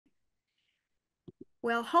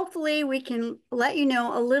Well, hopefully we can let you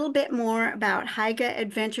know a little bit more about Haiga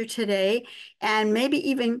Adventure today and maybe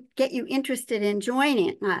even get you interested in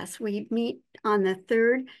joining us. We meet on the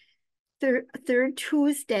third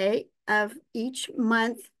Tuesday of each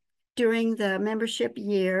month during the membership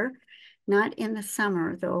year, not in the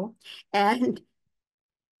summer though. And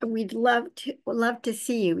we'd love to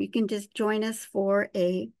see you. You can just join us for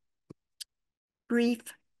a brief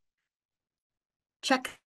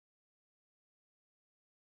check.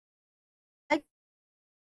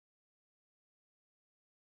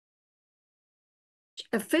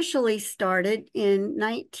 Officially started in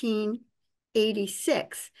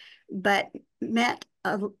 1986, but met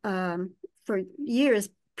for years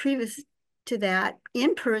previous to that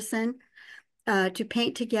in person to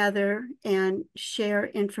paint together and share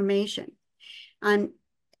information. And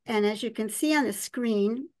as you can see on the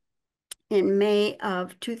screen, in May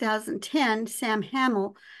of 2010, Sam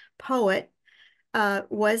Hamill, poet,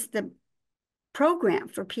 was the program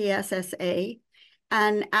for PSSA.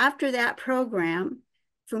 And after that program,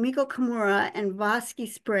 Fumiko Kimura and Vosky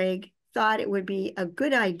Sprague thought it would be a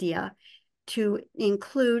good idea to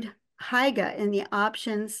include Haiga in the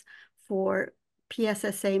options for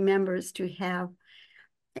PSSA members to have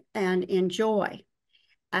and enjoy.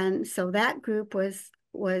 And so that group was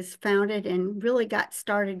founded and really got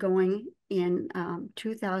started going in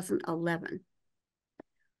 2011.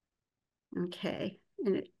 Okay,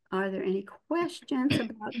 and are there any questions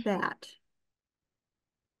about that?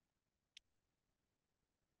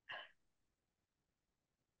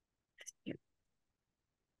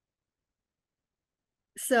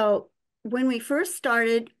 So when we first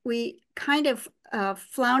started, we kind of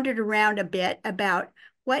floundered around a bit about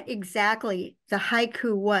what exactly the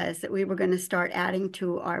haiku was that we were going to start adding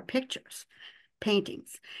to our pictures,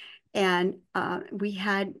 paintings. And we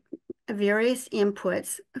had various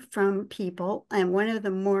inputs from people. And one of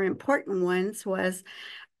the more important ones was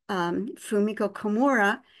Fumiko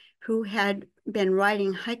Kimura, who had been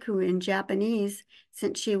writing haiku in Japanese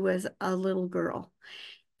since she was a little girl.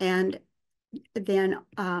 And then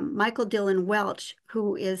Michael Dillon Welch,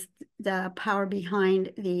 who is the power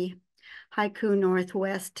behind the Haiku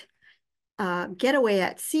Northwest getaway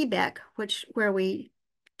at Seebeck, where we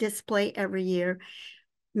display every year,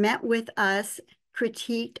 met with us,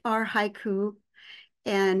 critiqued our haiku,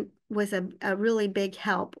 and was a really big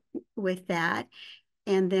help with that.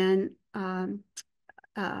 And then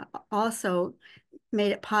also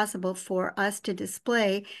made it possible for us to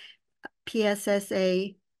display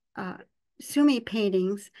PSSA Sumi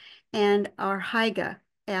paintings and our Haiga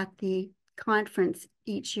at the conference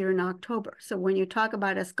each year in October. So when you talk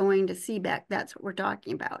about us going to Seebeck, that's what we're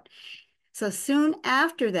talking about. So soon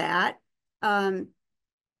after that,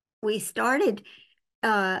 we started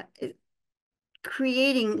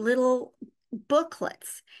creating little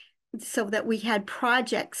booklets so that we had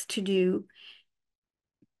projects to do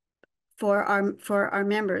for our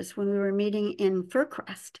members when we were meeting in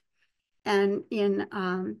Furcrest. And in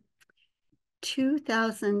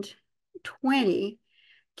 2020,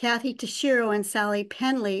 Kathy Toshiro and Sally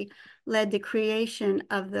Penley led the creation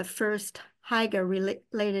of the first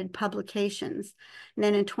Haiga-related publications. And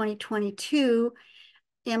then in 2022,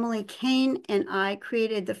 Emily Kane and I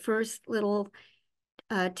created the first little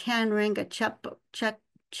Tanranga chap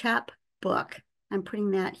book. I'm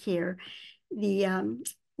putting that here. The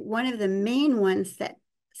one of the main ones that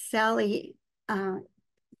Sally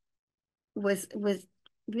was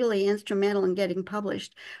really instrumental in getting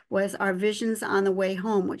published was Our Visions on the Way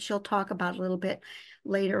Home, which she'll talk about a little bit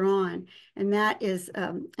later on. And that is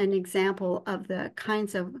an example of the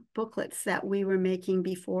kinds of booklets that we were making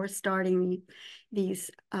before starting these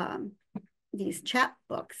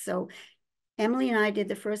chapbooks. So Emily and I did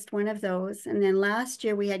the first one of those. And then last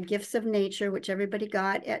year we had Gifts of Nature, which everybody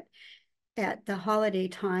got at the holiday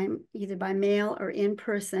time, either by mail or in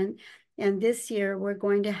person. And this year we're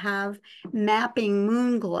going to have Mapping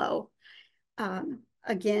Moonglow.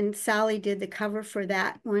 Again, Sally did the cover for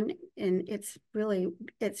that one, and it's really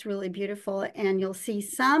beautiful. And you'll see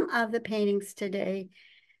some of the paintings today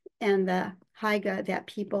and the Haiga that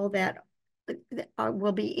people that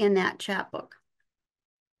will be in that chapbook.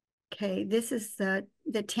 Okay, this is the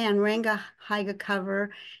Tanranga Haiga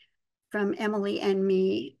cover from Emily and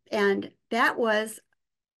me, and that was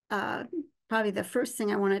probably the first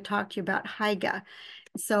thing I want to talk to you about Haiga.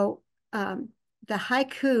 So the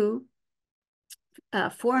haiku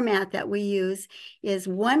format that we use is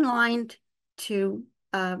one line to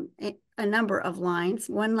a number of lines,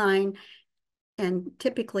 one line and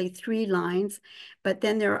typically 3 lines, but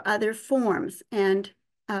then there are other forms. And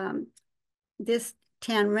this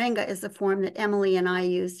Tanrenga is the form that Emily and I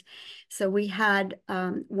used. So we had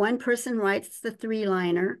one person writes the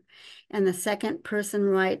 3-liner, and the second person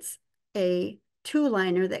writes a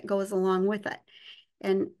 2-liner that goes along with it.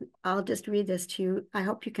 And I'll just read this to you. I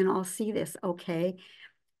hope you can all see this okay.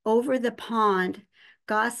 Over the pond,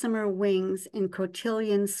 gossamer wings in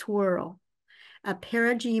cotillion swirl. A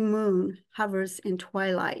perigee moon hovers in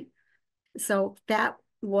twilight. So that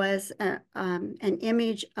was an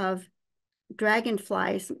image of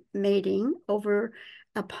dragonflies mating over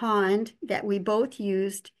a pond that we both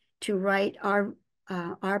used to write our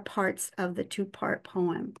parts of the 2-part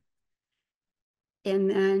poem. And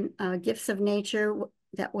then Gifts of Nature,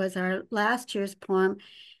 that was our last year's poem.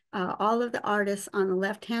 All of the artists on the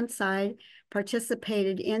left-hand side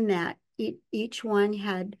participated in that. Each one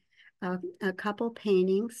had a couple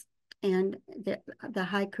paintings and the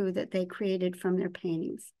haiku that they created from their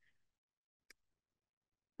paintings.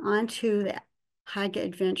 On to the Haiga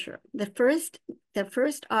Adventure. The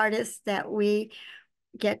first artist that we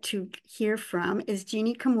get to hear from is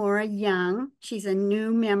Jeannie Kimura Young. She's a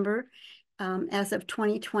new member as of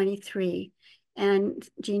 2023. And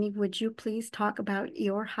Jeannie, would you please talk about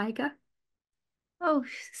your haiga? Oh,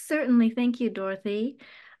 certainly. Thank you, Dorothy.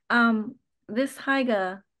 This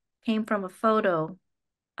haiga came from a photo.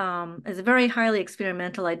 It's very highly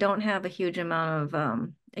experimental. I don't have a huge amount of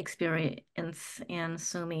experience in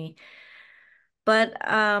Sumi, but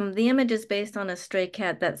the image is based on a stray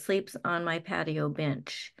cat that sleeps on my patio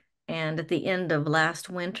bench. And at the end of last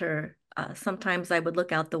winter, sometimes I would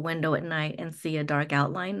look out the window at night and see a dark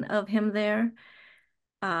outline of him there.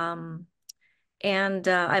 And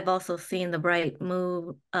I've also seen the bright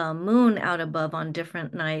moon out above on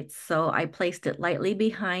different nights. So I placed it lightly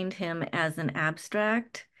behind him as an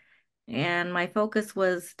abstract. And my focus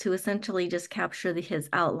was to essentially just capture his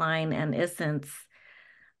outline and essence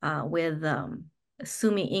with a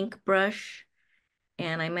Sumi ink brush.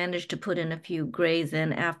 And I managed to put in a few grays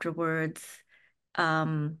in afterwards.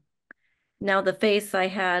 Now the face I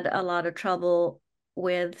had a lot of trouble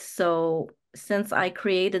with, so since I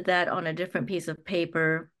created that on a different piece of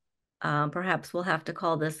paper, perhaps we'll have to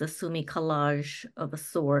call this a Sumi collage of a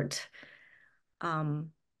sort.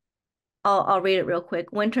 I'll read it real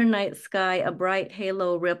quick. Winter night sky, a bright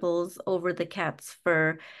halo ripples over the cat's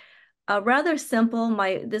fur. Rather simple.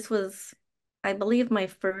 This was, I believe,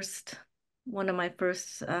 one of my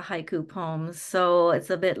first haiku poems. So it's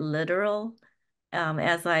a bit literal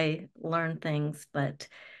as I learn things, but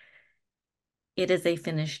it is a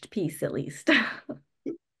finished piece at least.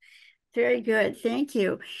 Very good, thank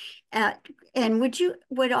you. And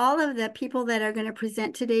would all of the people that are going to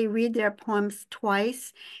present today read their poems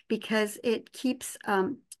twice, because it keeps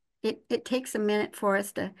it takes a minute for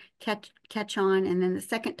us to catch on, and then the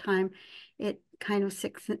second time it kind of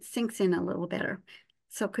sinks in a little better.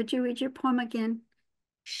 So could you read your poem again?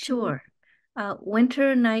 Sure.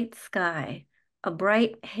 Winter night sky, a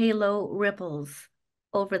bright halo ripples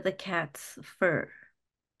over the cat's fur.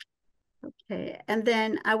 Okay, and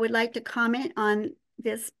then I would like to comment on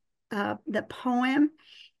this. The poem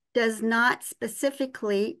does not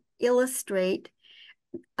specifically illustrate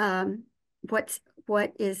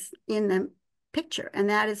what is in the picture, and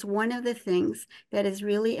that is one of the things that is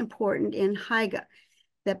really important in haiga.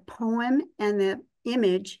 The poem and the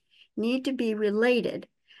image need to be related,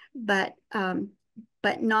 but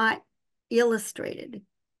not illustrated.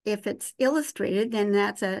 If it's illustrated, then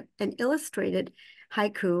that's an illustrated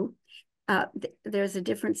haiku. There's a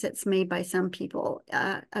difference that's made by some people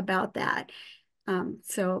about that.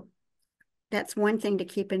 So that's one thing to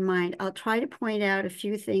keep in mind. I'll try to point out a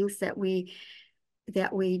few things that we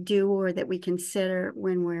do or that we consider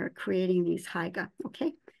when we're creating these haiga.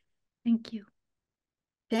 Okay. Thank you.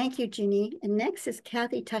 Thank you, Jeannie. And next is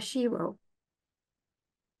Kathy Tashiro.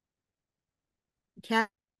 Kathy,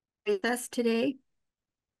 with us today.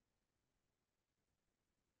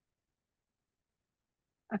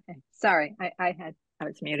 Okay, sorry, I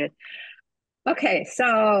was muted. Okay,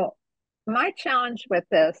 so my challenge with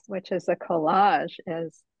this, which is a collage,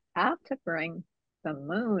 is how to bring the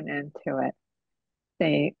moon into it.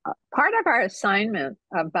 The part of our assignment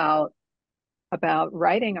about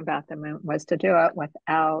writing about the moon was to do it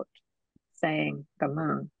without saying the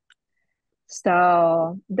moon.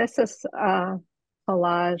 So this is a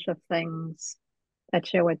collage of things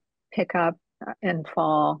that you would pick up in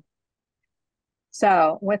fall.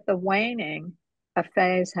 So with the waning, a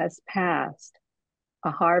phase has passed,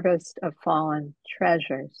 a harvest of fallen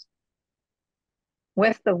treasures.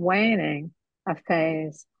 With the waning, a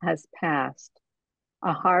phase has passed,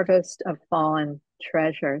 a harvest of fallen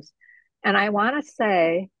treasures. And I want to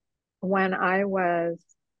say, when I was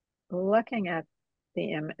looking at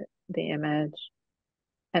the image.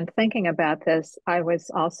 And thinking about this, I was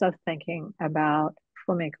also thinking about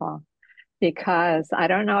Fumiko because I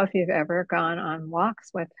don't know if you've ever gone on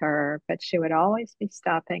walks with her, but she would always be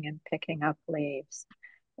stopping and picking up leaves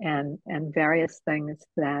and various things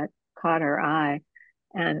that caught her eye.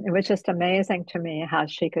 And it was just amazing to me how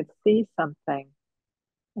she could see something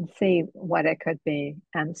and see what it could be.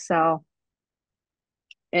 And so,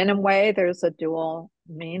 in a way, there's a dual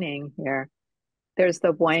meaning here. There's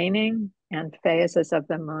the waning and phases of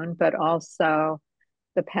the moon, but also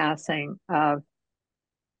the passing of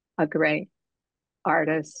a great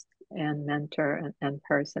artist and mentor and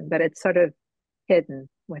person, but it's sort of hidden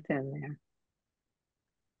within there.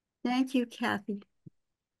 Thank you, Kathy.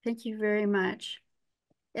 Thank you very much.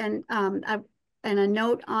 And and a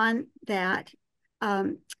note on that,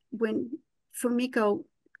 when Fumiko,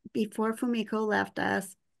 before Fumiko left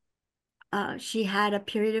us, she had a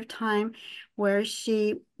period of time where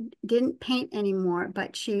she didn't paint anymore,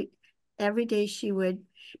 but every day she would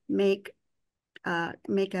make a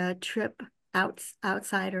trip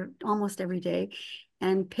outside, or almost every day,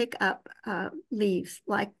 and pick up leaves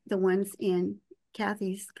like the ones in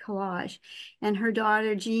Kathy's collage. And her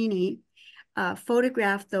daughter Jeannie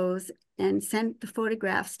photographed those and sent the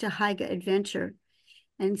photographs to Haiga Adventure.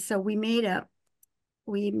 And so we made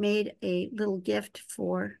a little gift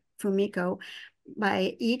for Fumiko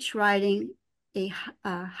by each writing a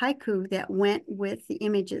haiku that went with the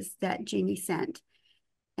images that Jeannie sent.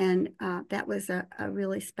 And that was a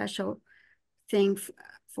really special thing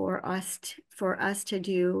for us to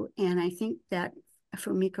do. And I think that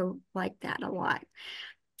Fumiko liked that a lot.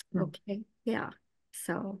 Okay, yeah.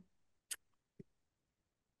 So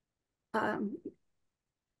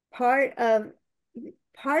part of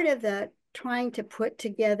the trying to put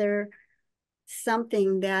together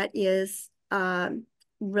something that is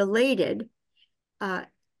related,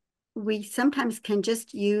 we sometimes can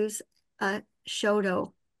just use a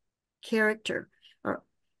shodo character,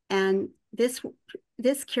 and this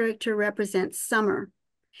character represents summer,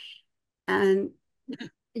 and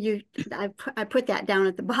I put that down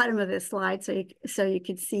at the bottom of this slide so you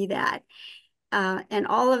could see that, and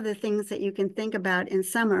all of the things that you can think about in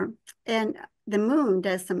summer. And the moon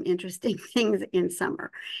does some interesting things in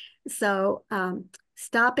summer. So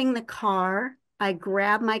stopping the car, I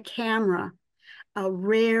grab my camera, a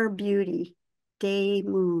rare beauty, day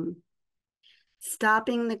moon.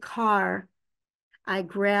 Stopping the car, I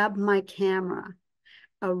grab my camera,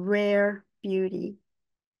 a rare beauty,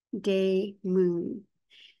 day moon.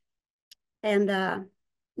 And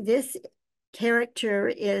this character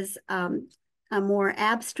is a more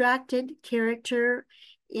abstracted character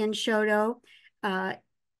in Shodo. I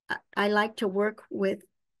like to work with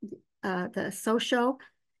the Sosho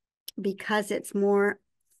because it's more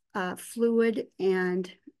fluid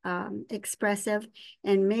and expressive.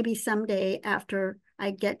 And maybe someday, after I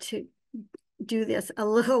get to do this a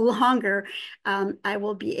little longer, I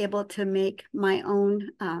will be able to make my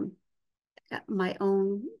own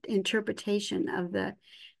interpretation of the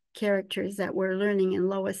characters that we're learning in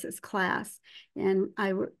Lois's class. And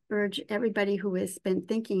I urge everybody who has been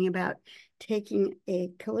thinking about taking a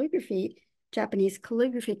Japanese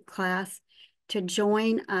calligraphy class to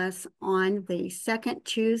join us on the second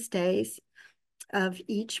Tuesdays of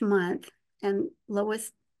each month. And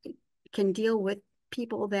Lois can deal with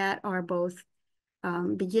people that are both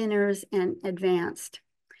beginners and advanced.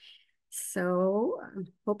 So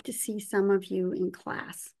hope to see some of you in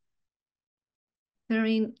class.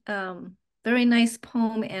 Very, very nice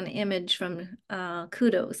poem and image from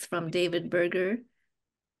Kudos from David Berger,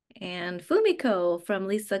 and Fumiko from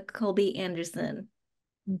Lisa Colby Anderson.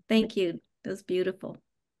 Thank you. It was beautiful.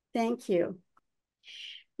 Thank you.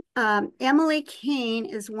 Emily Kane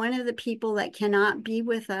is one of the people that cannot be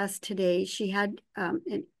with us today. She had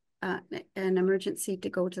an emergency to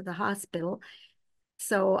go to the hospital.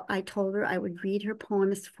 So I told her I would read her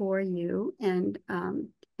poems for you and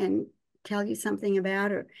tell you something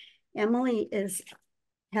about her. Emily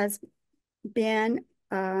has been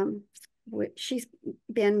she's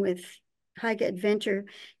been with Haiga Adventure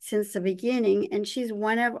since the beginning, and she's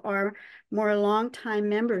one of our more longtime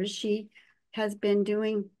members. She has been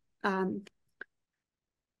doing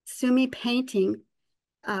Sumi painting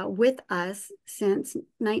with us since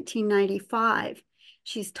 1995.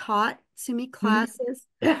 She's taught Sumi classes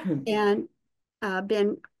and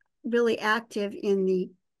been really active in the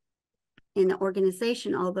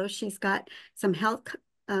organization, although she's got some health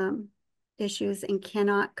issues and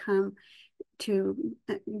cannot come to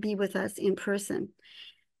be with us in person.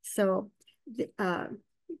 So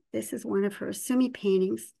this is one of her Sumi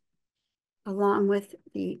paintings, along with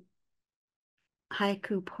the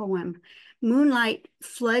haiku poem. Moonlight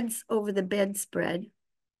floods over the bedspread,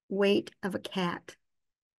 weight of a cat.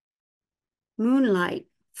 Moonlight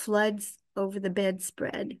floods over the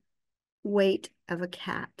bedspread, weight of a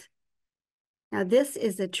cat. Now, this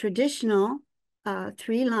is a traditional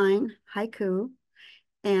 3-line haiku,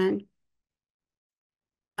 and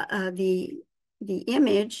the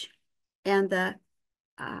image and the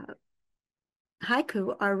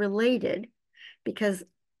haiku are related because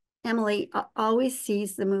Emily always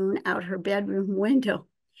sees the moon out her bedroom window,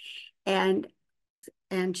 and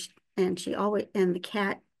she always, and the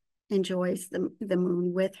cat enjoys the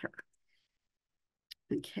moon with her.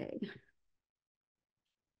 Okay.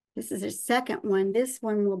 This is a second one. This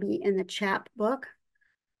one will be in the chapbook.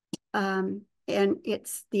 And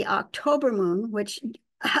it's the October moon, which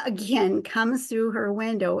again comes through her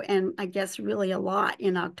window, and I guess really a lot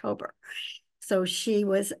in October. So she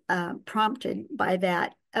was prompted by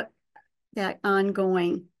that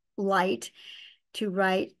ongoing light to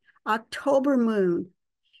write, October moon,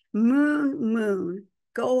 moon, moon,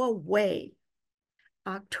 go away.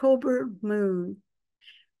 October moon,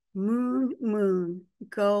 moon, moon,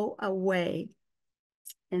 go away.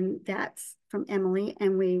 And that's from Emily,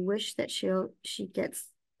 and we wish that she gets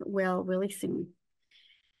well really soon.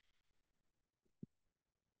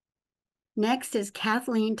 Next is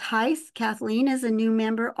Kathleen Tice. Kathleen is a new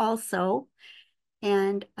member also.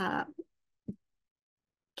 And are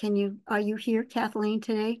you here, Kathleen,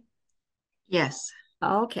 today? Yes.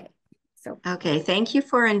 Okay. Okay, thank you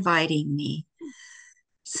for inviting me.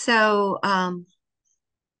 So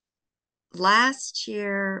last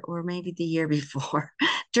year, or maybe the year before,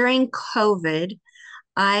 during COVID,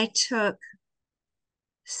 I took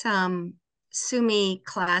some Sumi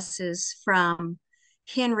classes from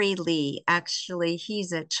Henry Lee. Actually,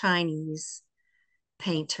 he's a Chinese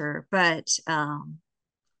painter, but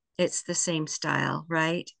it's the same style,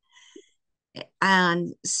 right?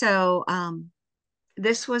 And so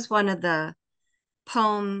this was one of the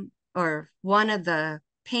one of the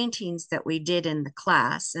paintings that we did in the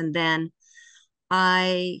class. And then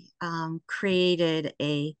I created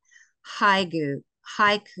a haiku,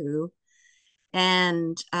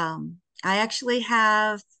 and I actually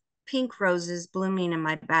have pink roses blooming in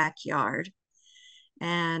my backyard.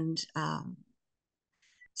 And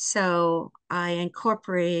so I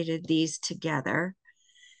incorporated these together.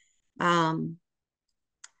 I'll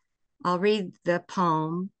read the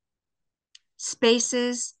poem.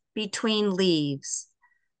 Spaces between leaves,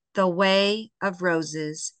 the way of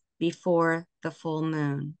roses before the full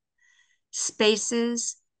moon.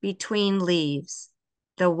 Spaces between leaves,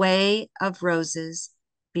 the way of roses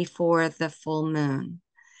before the full moon.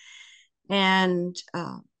 And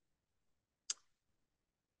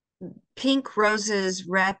pink roses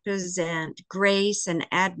represent grace and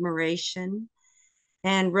admiration.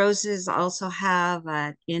 And roses also have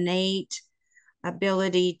an innate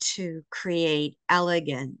ability to create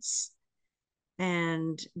elegance,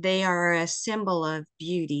 and they are a symbol of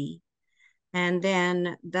beauty. And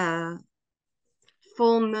then the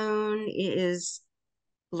full moon is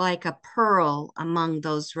like a pearl among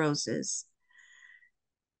those roses.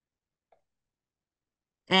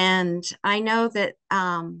 And I know that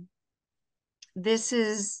this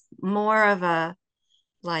is more of a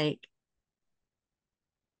like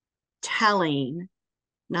telling,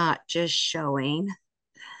 not just showing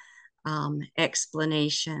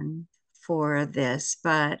explanation for this,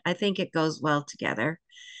 but I think it goes well together.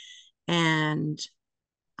 And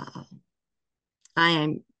I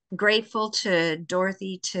am grateful to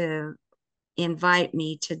Dorothy to invite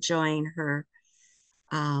me to join her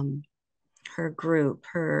her group,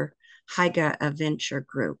 her Haiga Adventure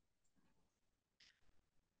group.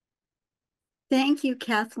 Thank you,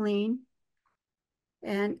 Kathleen.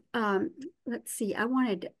 And let's see, I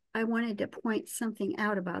wanted to point something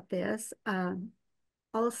out about this.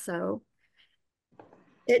 Also,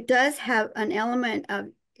 it does have an element of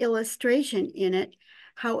illustration in it.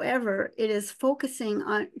 However,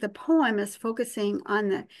 the poem is focusing on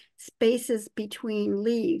the spaces between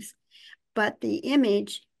leaves, but the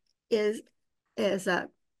image is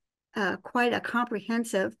quite a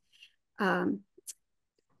comprehensive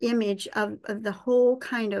image of the whole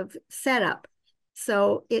kind of setup.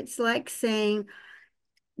 So it's like saying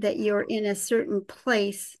that you're in a certain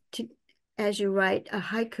place as you write a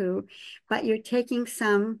haiku, but you're taking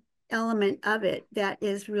some element of it that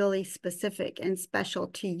is really specific and special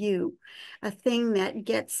to you, a thing that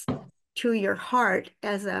gets to your heart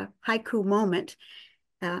as a haiku moment,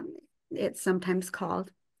 it's sometimes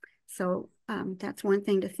called. So that's one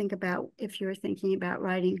thing to think about if you're thinking about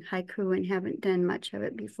writing haiku and haven't done much of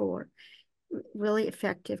it before. really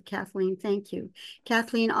effective, Kathleen. Thank you.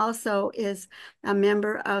 Kathleen also is a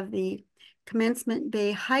member of the Commencement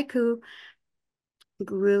Bay Haiku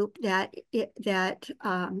group that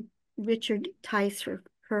Richard Tice,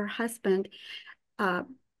 her husband,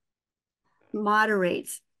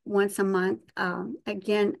 moderates once a month.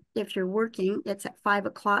 Again, if you're working, it's at 5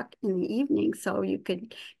 o'clock in the evening, so you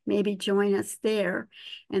could maybe join us there.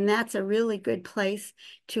 And that's a really good place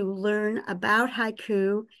to learn about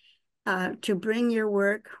haiku, to bring your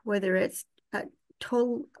work, whether it's a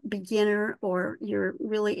total beginner or you're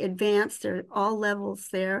really advanced. There are all levels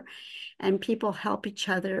there, and people help each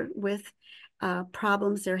other with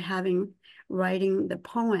problems they're having writing the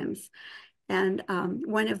poems. And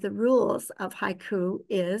one of the rules of haiku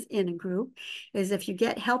is, in a group, is if you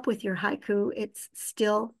get help with your haiku, it's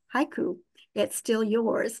still haiku. It's still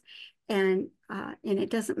yours. And it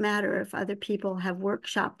doesn't matter if other people have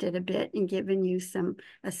workshopped it a bit and given you some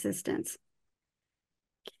assistance.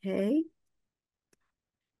 Okay.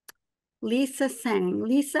 Lisa sang.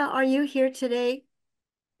 Lisa, are you here today?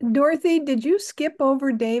 Dorothy, did you skip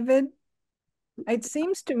over David? It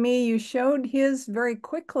seems to me you showed his very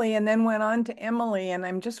quickly and then went on to Emily, and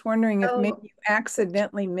I'm just wondering if maybe you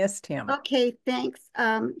accidentally missed him. Okay, thanks.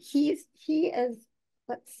 He is,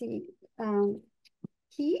 let's see,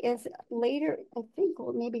 he is later, I think,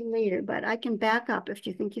 or maybe later, but I can back up if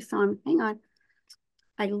you think you saw him. Hang on.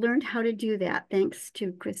 I learned how to do that thanks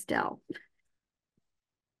to Christelle.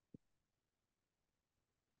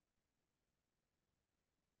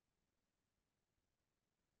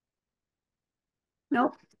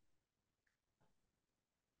 Nope.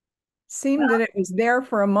 Seemed that it was there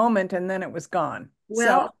for a moment and then it was gone.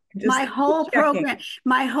 Well, so my whole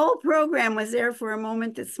program was there for a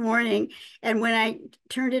moment this morning, and when I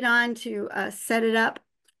turned it on to set it up,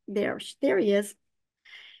 there he is.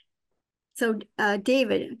 So,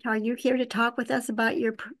 David, are you here to talk with us about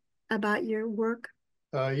your work?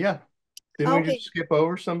 Yeah. Didn't we just skip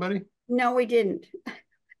over somebody? No, we didn't.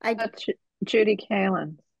 That's Judy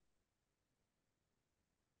Kalin.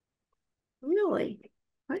 Really?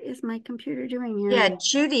 What is my computer doing here? Yeah,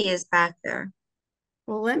 Judy is back there.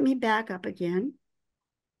 Well, let me back up again.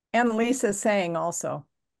 And Lisa sang also.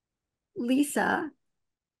 Lisa,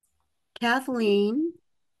 Kathleen,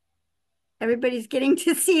 everybody's getting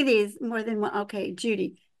to see these more than one. Okay,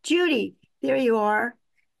 Judy. Judy, there you are.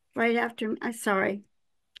 Right after, I'm sorry.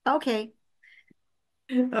 Okay.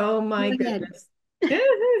 Oh my goodness.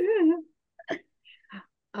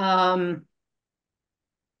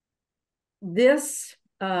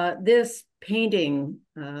 This painting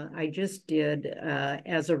I just did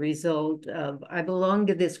as a result of, I belong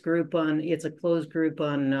to this group it's a closed group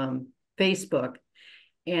on Facebook,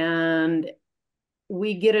 and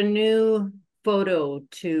we get a new photo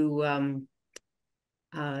to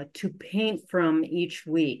paint from each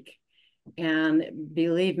week. And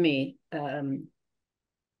believe me,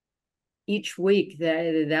 each week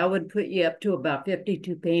that would put you up to about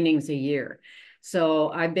 52 paintings a year. So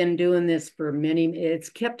I've been doing this for it's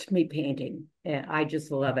kept me painting. I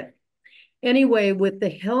just love it. Anyway, with the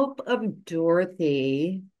help of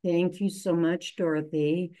Dorothy, thank you so much,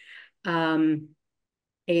 Dorothy, a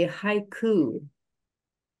haiku.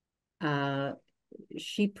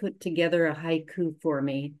 She put together a haiku for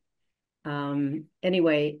me.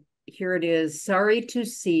 Anyway, here it is. Sorry to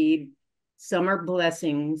see summer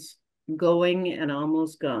blessings going and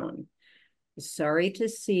almost gone. Sorry to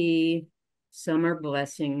see summer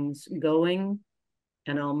blessings going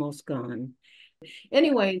and almost gone.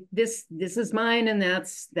 Anyway, this is mine, and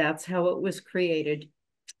that's how it was created.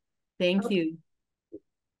 Thank you.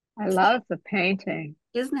 I love the painting.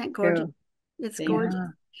 Isn't that gorgeous? Too. It's gorgeous.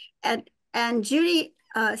 And Judy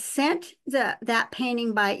sent that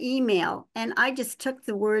painting by email, and I just took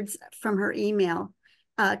the words from her email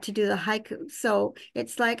to do the haiku. So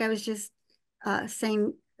it's like I was just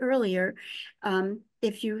saying earlier,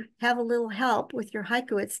 if you have a little help with your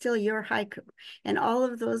haiku, it's still your haiku. And all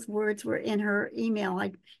of those words were in her email.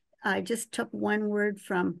 I just took one word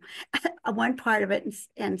from one part of it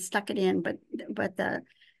and stuck it in, but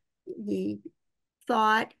the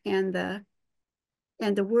thought and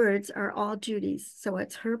the words are all Judy's. So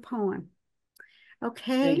it's her poem.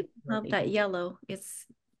 Okay. I love that yellow. It's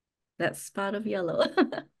that spot of yellow.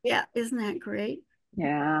 Yeah, isn't that great?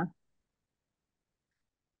 Yeah.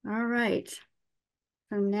 All right.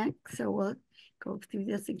 So we'll go through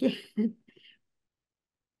this again.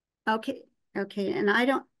 Okay. And I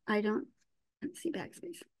don't, let's see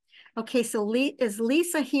backspace. Okay, so is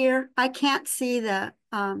Lisa here? I can't see the.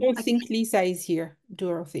 I don't think Lisa is here,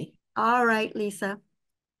 Dorothy. All right, Lisa.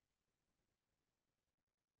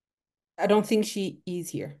 I don't think she is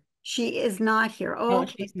here. She is not here. Oh,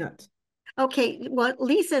 Okay. she's not. Okay, well,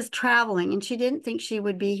 Lisa's traveling and she didn't think she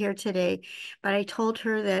would be here today, but I told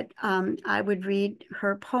her that I would read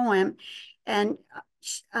her poem. And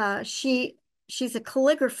she's a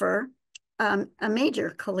calligrapher, a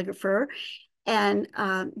major calligrapher, and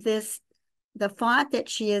the font that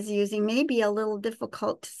she is using may be a little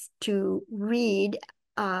difficult to read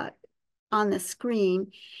on the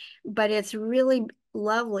screen, but it's really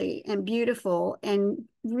lovely and beautiful and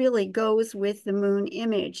really goes with the moon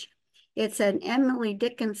image. It's an Emily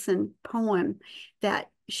Dickinson poem that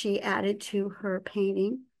she added to her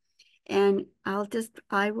painting. And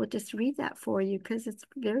I will just read that for you because it's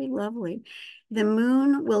very lovely. The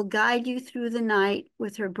moon will guide you through the night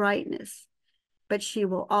with her brightness, but she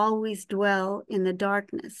will always dwell in the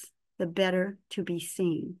darkness, the better to be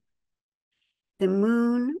seen. The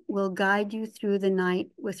moon will guide you through the night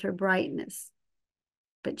with her brightness,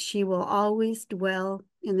 but she will always dwell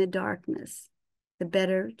in the darkness, the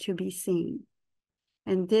better to be seen.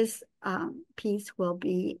 And this piece will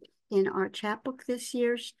be in our chapbook this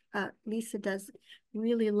year. Lisa does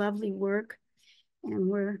really lovely work, and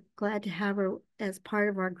we're glad to have her as part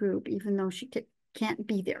of our group, even though she can't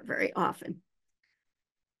be there very often.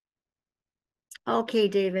 Okay,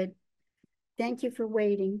 David, thank you for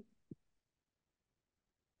waiting.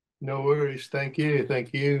 No worries. Thank you.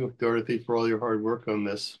 Thank you, Dorothy, for all your hard work on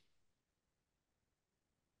this.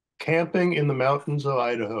 Camping in the mountains of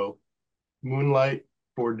Idaho, moonlight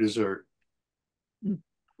for dessert.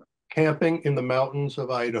 Camping in the mountains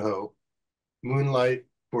of Idaho, moonlight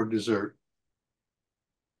for dessert.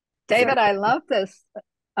 David, I love this.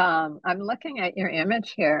 I'm looking at your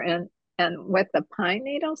image here, and with the pine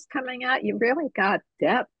needles coming out, you really got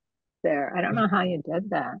depth there. I don't know how you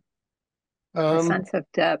did that. A sense of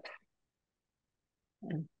depth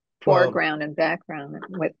and foreground and background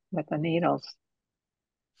with the needles.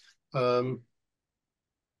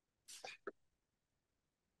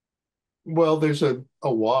 Well, there's a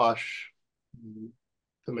wash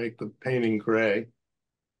to make the painting gray,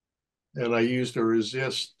 and I used a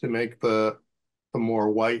resist to make the more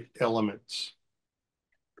white elements.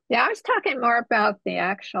 Yeah, I was talking more about the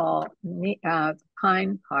actual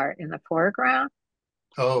pine part in the foreground.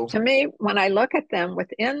 Oh. To me, when I look at them,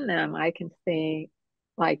 within them, I can see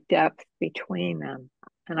like depth between them.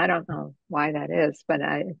 And I don't know why that is, but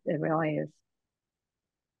it really is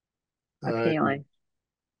appealing.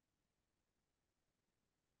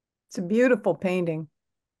 It's a beautiful painting.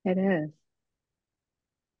 It is.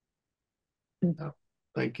 Oh,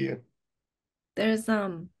 thank you. There's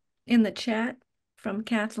in the chat from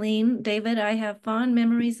Kathleen, David, I have fond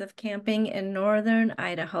memories of camping in northern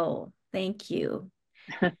Idaho. Thank you.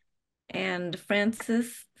 And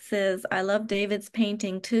Francis says, I love David's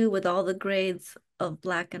painting too, with all the grades of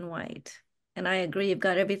black and white. And I agree, you've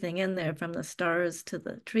got everything in there, from the stars to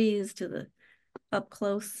the trees to the up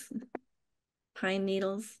close pine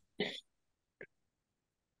needles.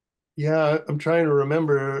 Yeah, I'm trying to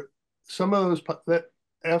remember some of those that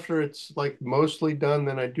after it's like mostly done,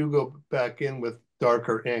 then I do go back in with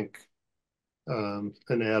darker ink and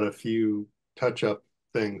add a few touch-up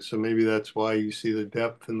things. So maybe that's why you see the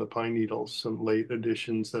depth in the pine needles, some late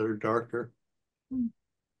additions that are darker.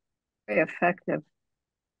 Very effective.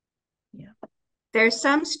 Yeah. There's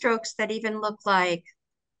some strokes that even look like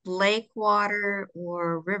lake water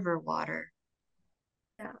or river water.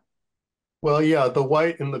 Yeah. Well, yeah, the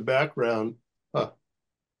white in the background,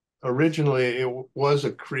 originally it was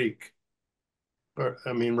a creek, or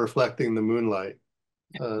I mean, reflecting the moonlight.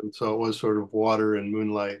 So it was sort of water and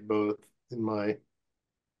moonlight both in my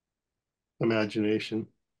imagination.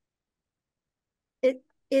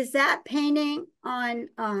 Is that painting on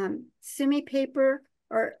Sumi paper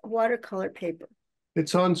or watercolor paper?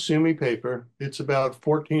 It's on Sumi paper. It's about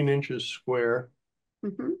 14 inches square.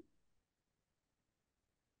 Mm-hmm.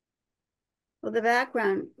 Well, the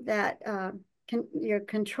background that your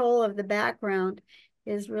control of the background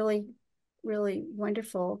is really, really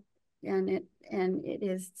wonderful, and it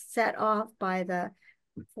is set off by the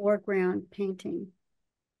foreground painting.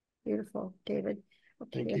 Beautiful, David.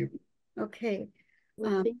 Okay. Thank you. Okay.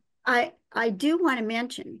 I do want to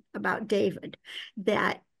mention about David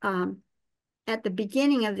that at the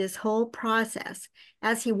beginning of this whole process,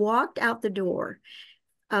 as he walked out the door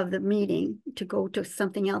of the meeting to go to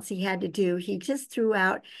something else he had to do, he just threw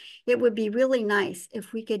out, it would be really nice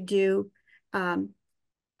if we could do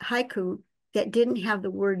haiku that didn't have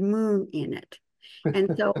the word moon in it.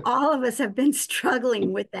 And so all of us have been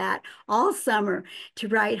struggling with that all summer, to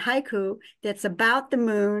write haiku that's about the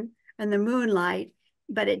moon and the moonlight,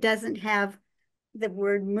 but it doesn't have the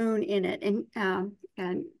word moon in it.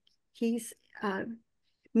 And he's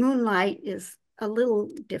moonlight is a little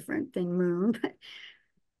different than moon.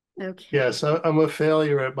 Okay. Yes, I'm a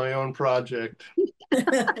failure at my own project.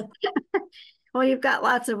 Well, you've got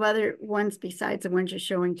lots of other ones besides the ones you're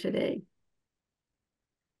showing today.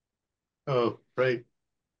 Oh, right.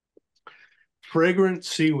 Fragrant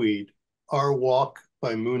seaweed, our walk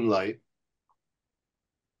by moonlight.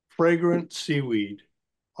 Fragrant seaweed,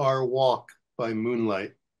 our walk by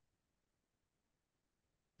moonlight.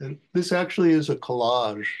 And this actually is a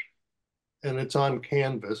collage, and it's on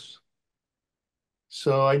canvas.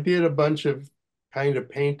 So I did a bunch of kind of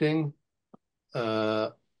painting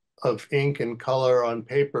of ink and color on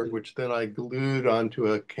paper, which then I glued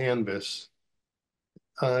onto a canvas.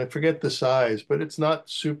 I forget the size, but it's not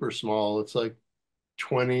super small. It's like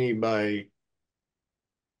 20 by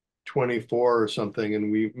 24 or something,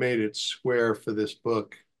 and we made it square for this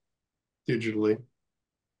book digitally.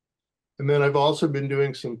 And then I've also been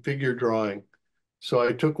doing some figure drawing. So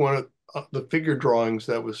I took one of the figure drawings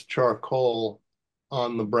that was charcoal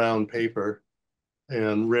on the brown paper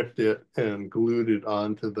and ripped it and glued it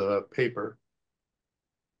onto the paper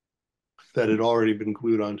that had already been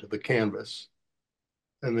glued onto the canvas.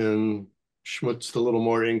 And then schmutzed a little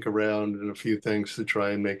more ink around and a few things to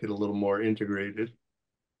try and make it a little more integrated.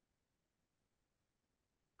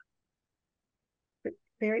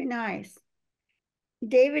 Very nice.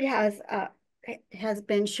 David has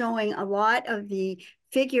been showing a lot of the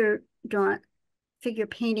figure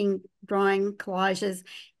painting drawing collages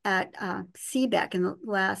at CBEC in the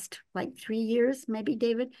last like 3 years, maybe,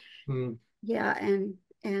 David. Yeah, and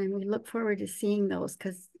we look forward to seeing those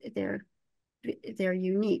because they're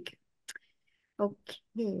unique. Okay,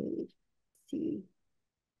 let's see.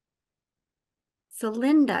 So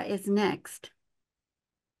Linda is next.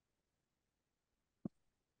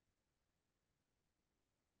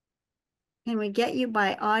 Can we get you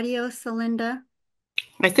by audio, Celinda?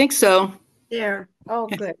 I think so. There. Oh,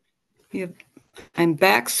 good. I'm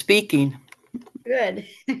back speaking. Good.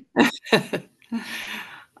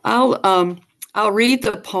 I'll read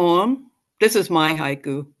the poem. This is my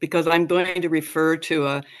haiku because I'm going to refer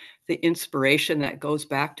to the inspiration that goes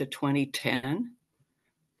back to 2010,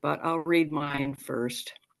 but I'll read mine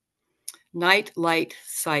first. Night light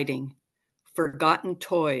sighting, forgotten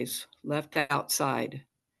toys left outside.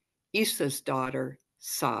 Issa's daughter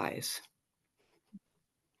sighs.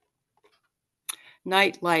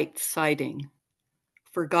 Night light sighting,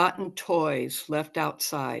 forgotten toys left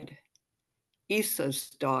outside.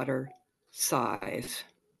 Issa's daughter sighs.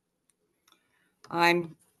 I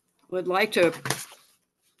would like to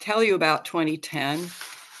tell you about 2010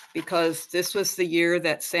 because this was the year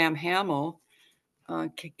that Sam Hamill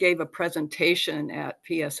gave a presentation at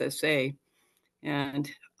PSSA and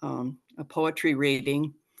a poetry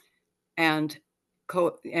reading. And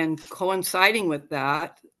coinciding with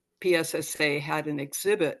that, PSSA had an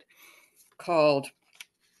exhibit called,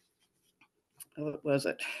 what was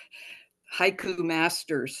it? Haiku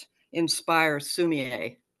Masters Inspire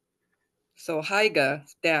Sumi. So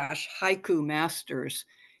Haiga-Haiku Masters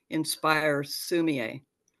Inspire Sumi.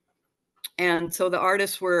 And so the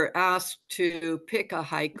artists were asked to pick a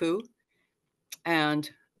haiku and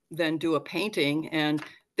then do a painting. And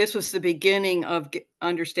this was the beginning of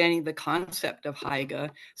understanding the concept of haiga.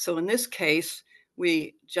 So in this case,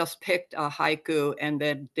 we just picked a haiku and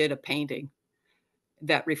then did a painting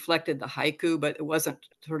that reflected the haiku, but it wasn't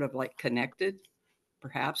sort of like connected,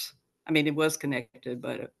 perhaps. I mean, it was connected,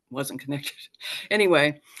 but it wasn't connected.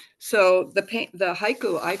 Anyway, so the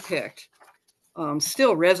haiku I picked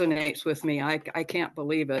still resonates with me. I can't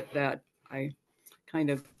believe it that I kind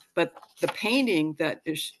of, but the painting that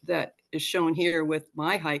is shown here with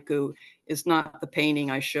my haiku is not the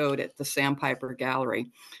painting I showed at the Sandpiper Gallery.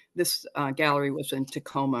 This gallery was in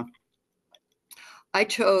Tacoma. I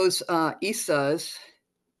chose Issa's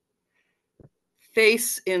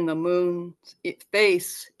face in the moon,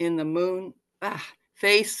 face in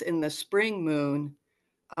the spring moon,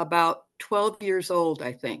 about 12 years old,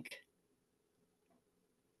 I think.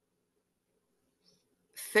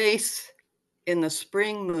 Face in the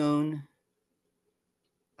spring moon,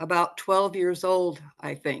 about 12 years old,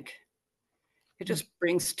 I think. It just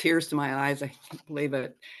brings tears to my eyes. I can't believe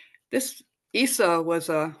it. This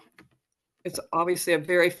Issa it's obviously a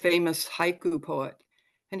very famous haiku poet,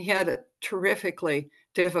 and he had a terrifically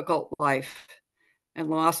difficult life and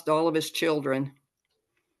lost all of his children.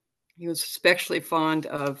 He was especially fond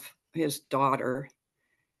of his daughter.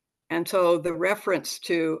 And so the reference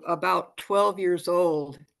to about 12 years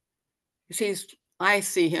old, I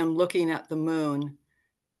see him looking at the moon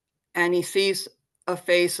and he sees a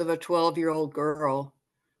face of a 12-year-old girl,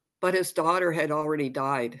 but his daughter had already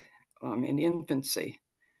died in infancy.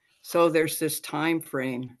 So there's this time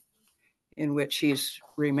frame in which he's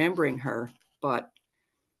remembering her, but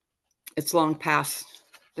it's long past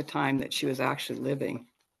the time that she was actually living.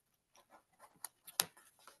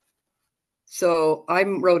 So I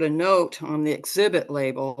wrote a note on the exhibit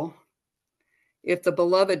label. If the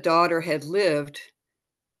beloved daughter had lived,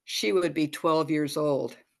 she would be 12 years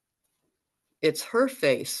old. It's her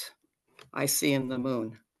face I see in the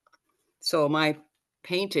moon. So my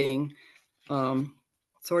painting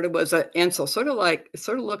sort of was an Ansel, sort of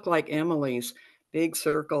looked like Emily's, big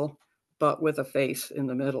circle, but with a face in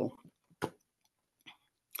the middle.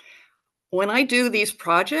 When I do these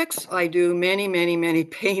projects, I do many, many, many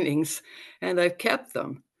paintings, and I've kept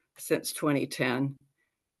them since 2010.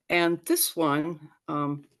 And this one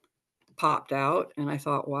popped out, and I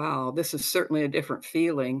thought, wow, this is certainly a different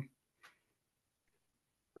feeling.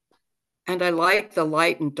 And I like the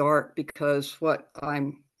light and dark because what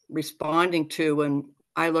I'm responding to when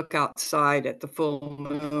I look outside at the full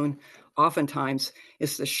moon, oftentimes,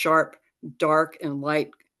 is the sharp, dark, and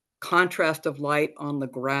light contrast of light on the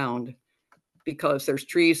ground, because there's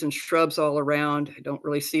trees and shrubs all around. I don't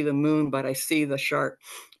really see the moon, but I see the sharp,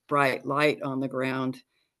 bright light on the ground.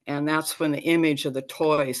 And that's when the image of the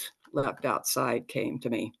toys left outside came to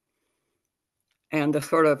me. And the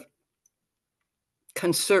sort of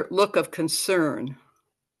look of concern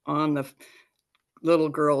on the little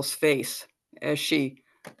girl's face as she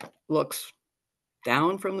looks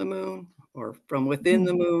down from the moon or from within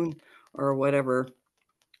the moon or whatever.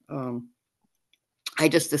 I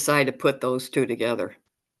just decided to put those two together.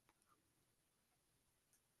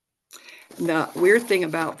 The weird thing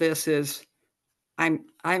about this is I've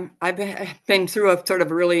been through a sort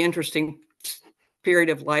of really interesting period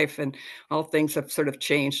of life, and all things have sort of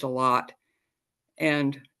changed a lot.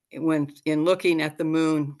 And when in looking at the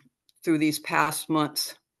moon through these past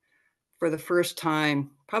months, for the first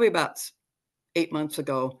time, probably about 8 months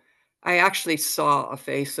ago, I actually saw a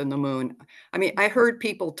face in the moon. I mean, I heard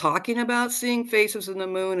people talking about seeing faces in the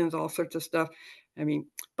moon and all sorts of stuff. I mean,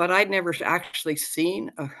 but I'd never actually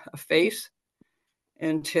seen a face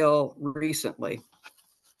until recently.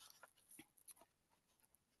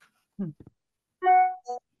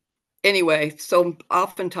 Anyway, so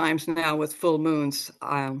oftentimes now with full moons,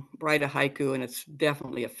 I write a haiku and it's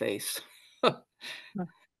definitely a face.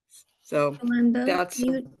 So Linda, that's,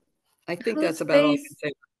 I think that's whose about all I face? can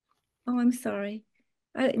say. Oh, I'm sorry.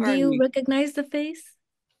 Do Pardon you me. recognize the face?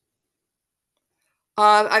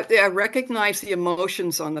 I recognize the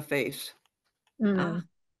emotions on the face.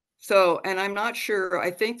 So, and I'm not sure,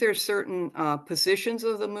 I think there's certain positions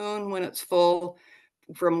of the moon when it's full.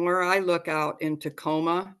 From where I look out in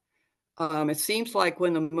Tacoma, it seems like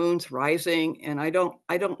when the moon's rising, and I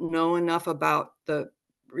don't know enough about the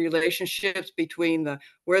relationships between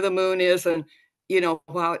where the moon is and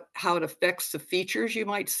how it affects the features you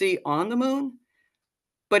might see on the moon.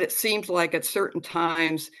 But it seems like at certain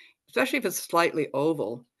times, especially if it's slightly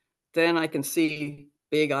oval, then I can see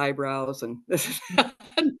big eyebrows and this is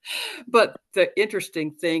but the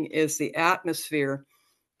interesting thing is the atmosphere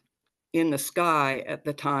in the sky at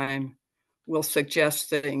the time will suggest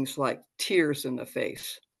things like tears in the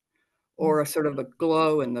face or a sort of a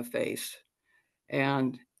glow in the face.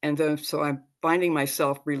 And then so I'm finding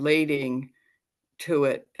myself relating to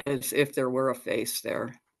it as if there were a face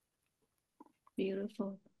there.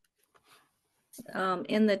 Beautiful.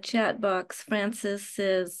 In the chat box, Francis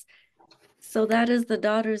says, so that is the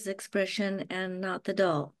daughter's expression and not the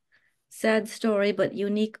doll. Sad story, but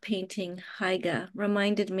unique painting. Haiga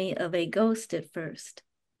reminded me of a ghost at first.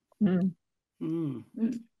 Yes.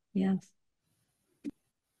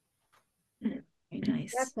 Very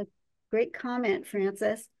nice. That's a great comment,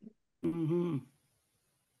 Francis. Thank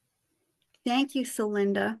you,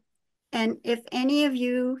 Celinda. And if any of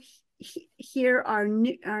you here are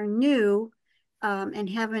new and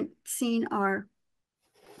haven't seen our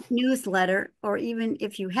newsletter, or even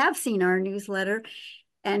if you have seen our newsletter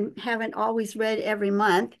and haven't always read every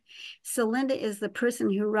month, Celinda is the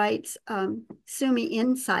person who writes Sumi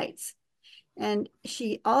Insights. And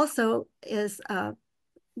she also is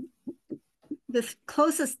the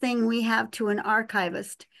closest thing we have to an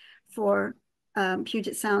archivist for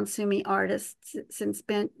Puget Sound Sumi Artists since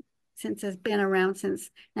has been around since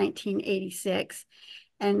 1986,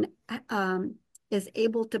 and is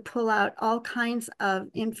able to pull out all kinds of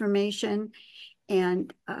information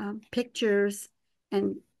and pictures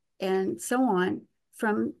and so on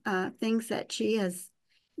from things that she has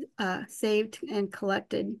saved and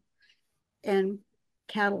collected and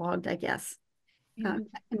cataloged, I guess.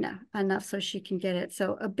 Enough so she can get it.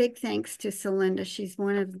 So a big thanks to Celinda. She's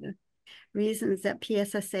one of the reasons that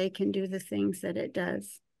PSSA can do the things that it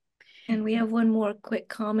does. And we have one more quick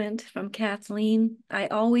comment from Kathleen. I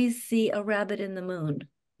always see a rabbit in the moon.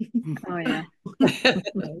 Oh, yeah.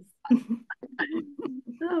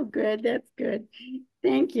 Oh, good. That's good.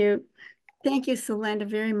 Thank you. Thank you, Solenda,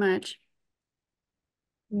 very much.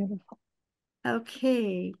 Beautiful.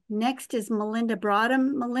 Okay, next is Melinda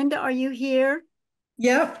Broadham. Melinda, are you here?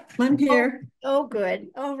 Yep, I'm here. Oh, good.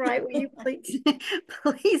 All right. Will you please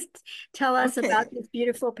please tell us Okay. about this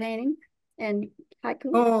beautiful painting and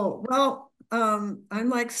haiku? Oh, well, I'm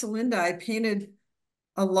like Celinda. I painted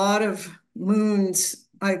a lot of moons.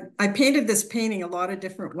 I painted this painting a lot of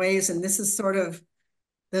different ways, and this is sort of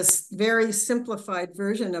this very simplified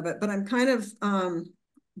version of it, but I'm kind of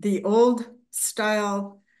the old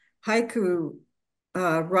style haiku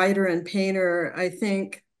writer and painter. I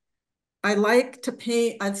think I like to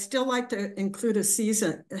paint, I'd still like to include a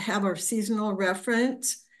season, have a seasonal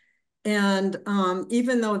reference. And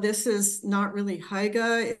even though this is not really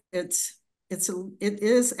haiga, it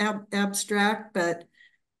is abstract, but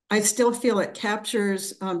I still feel it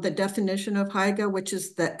captures the definition of haiga, which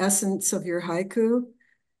is the essence of your haiku,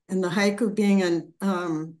 and the haiku being an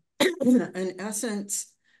essence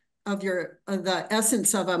of the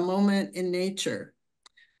essence of a moment in nature.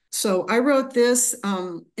 So I wrote this,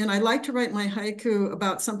 and I like to write my haiku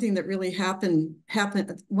about something that really happened,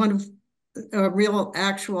 one of a real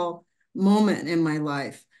actual moment in my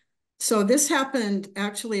life. So this happened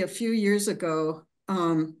actually a few years ago,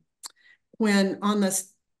 when on the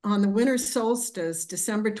winter solstice,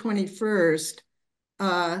 December 21st,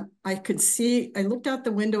 I looked out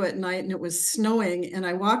the window at night and it was snowing, and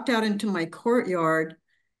I walked out into my courtyard,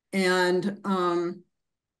 and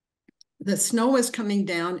the snow was coming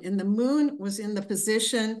down and the moon was in the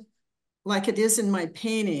position like it is in my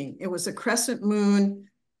painting. It was a crescent moon,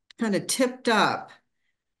 kind of tipped up.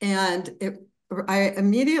 And I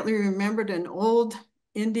immediately remembered an old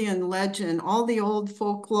Indian legend, all the old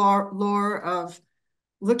folklore of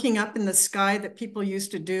looking up in the sky that people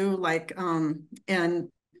used to do, like, and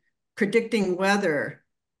predicting weather,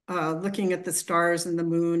 looking at the stars and the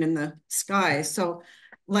moon and the sky. So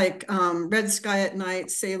like red sky at night,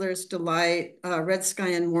 sailors delight, red sky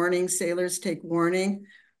in morning, sailors take warning.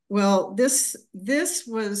 Well, this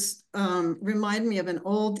was remind me of an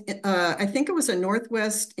old, I think it was a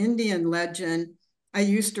Northwest Indian legend I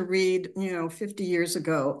used to read, 50 years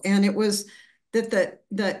ago. And it was that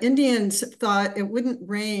the Indians thought it wouldn't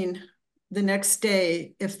rain the next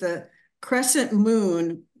day if the crescent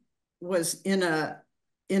moon was in a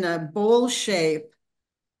bowl shape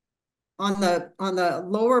on the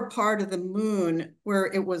lower part of the moon, where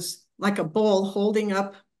it was like a bowl holding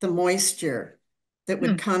up the moisture that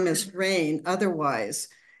would come as rain otherwise.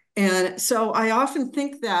 And so I often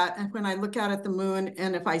think that, and when I look out at the moon,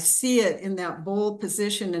 and if I see it in that bowl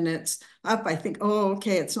position and it's up, I think, oh,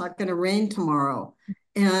 okay, it's not going to rain tomorrow.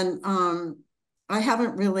 And I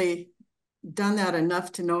haven't really done that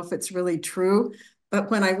enough to know if it's really true.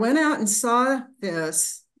 But when I went out and saw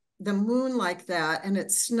the moon like that, and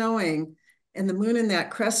it's snowing, and the moon in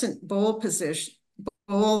that crescent bowl position,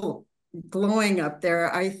 bowl glowing up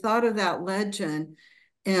there, I thought of that legend.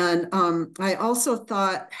 And I also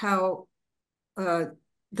thought how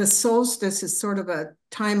the solstice is sort of a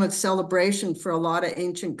time of celebration for a lot of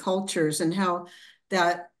ancient cultures, and how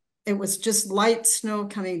that it was just light snow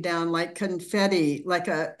coming down like confetti,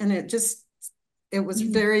 and it was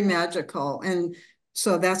very magical. And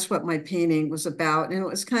so that's what my painting was about. And it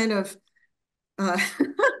was kind of, I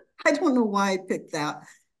don't know why I picked that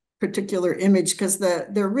particular image, because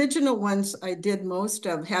the original ones I did most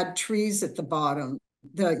of had trees at the bottom.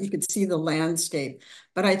 You could see the landscape.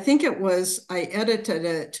 But I think I edited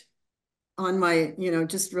it on my,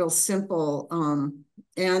 just real simple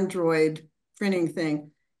Android printing thing.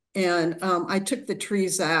 And I took the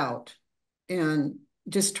trees out and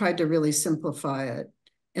just tried to really simplify it.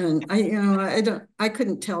 And I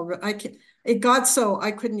couldn't tell, it got so I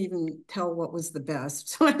couldn't even tell what was the best.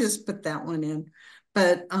 So I just put that one in.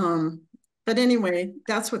 But anyway,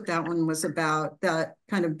 that's what that one was about, that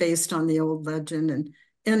kind of based on the old legend, and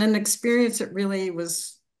an experience that really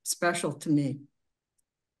was special to me.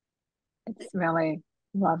 It's really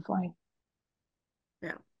lovely.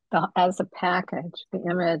 Yeah. As a package, the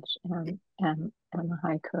image and the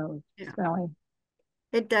haiku, it's really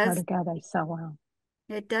it does go together so well.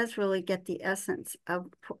 It does really get the essence of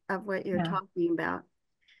what you're talking about.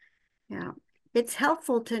 Yeah. It's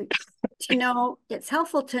helpful to know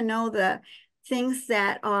the things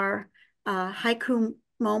that are haiku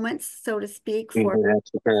moments, so to speak,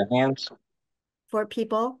 for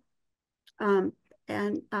people. And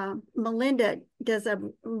Melinda does a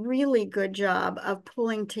really good job of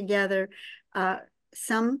pulling together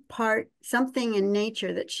something in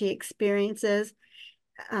nature that she experiences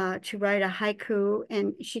to write a haiku,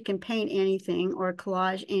 and she can paint anything or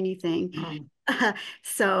collage anything.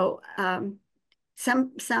 So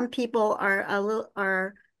some people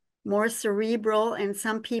are more cerebral, and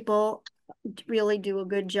some people really do a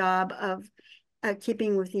good job of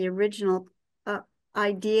keeping with the original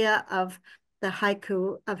idea of the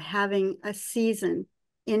haiku, of having a season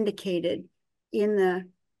indicated in the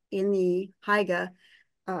haiga,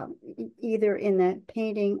 either in the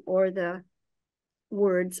painting or the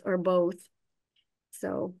words or both.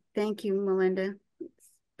 So thank you, Melinda.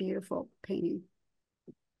 It's beautiful painting.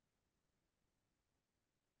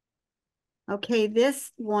 Okay,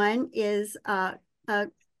 this one is a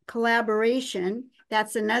collaboration.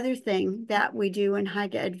 That's another thing that we do in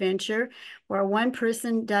Haiga Adventure, where one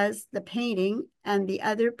person does the painting and the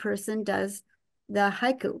other person does the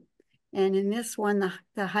haiku. And in this one, the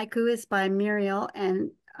haiku is by Muriel,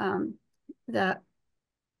 and the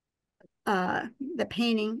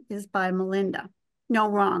painting is by Melinda. No,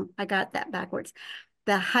 wrong. I got that backwards.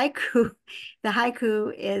 The haiku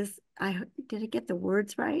is, did I get the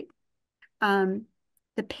words right? The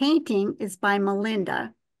painting is by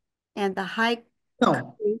Melinda, and the haiku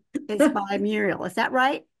is by Muriel. Is that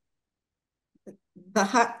right?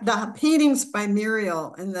 The painting's by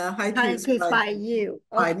Muriel, and the haiku is by you.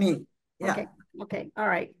 By me. Yeah. Okay. Okay. All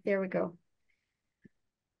right. There we go.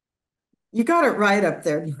 You got it right up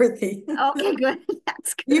there, Dorothy. Okay, good.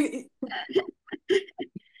 That's good.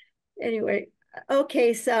 Anyway,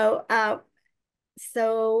 okay. So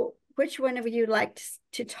which one of you like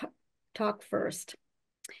to talk first?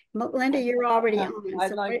 Melinda, you're already on.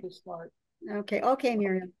 I'd like to start. Okay. Okay,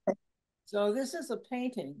 Miriam. So this is a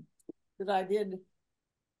painting that I did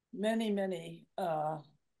many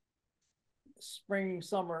spring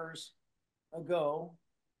summers ago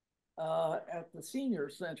at the senior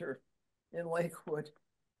center in Lakewood.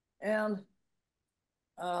 And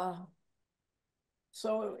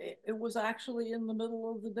so it was actually in the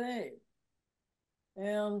middle of the day.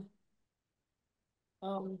 And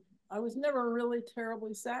I was never really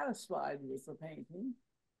terribly satisfied with the painting.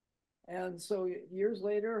 And so years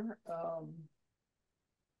later,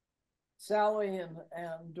 Sally and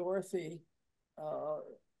Dorothy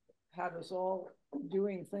had us all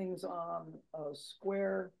doing things on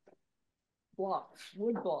square blocks,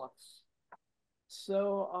 wood blocks.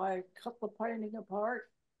 So I cut the painting apart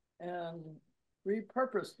and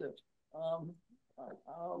repurposed it on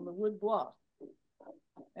the wood block.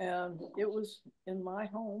 And it was in my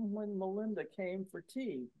home when Melinda came for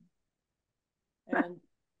tea. And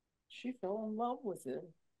she fell in love with it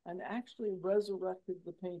and actually resurrected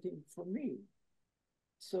the painting for me.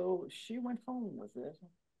 So she went home with it.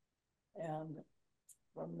 And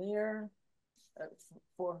from there,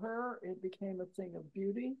 for her, it became a thing of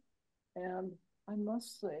beauty. And I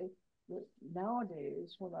must say that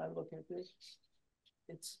nowadays, when I look at this,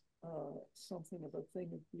 it's something of a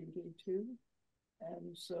thing of beauty too.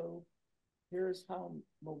 And so here's how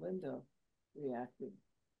Melinda reacted.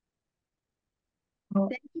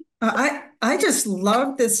 I just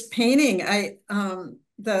love this painting.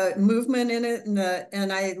 The movement in it,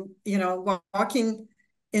 and I walking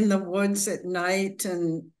in the woods at night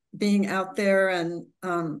and being out there, and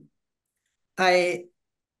I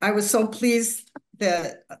was so pleased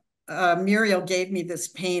that Muriel gave me this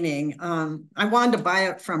painting. I wanted to buy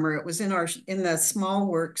it from her. It was in the Small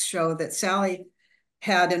Works show that Sally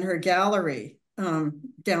had in her gallery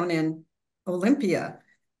down in Olympia.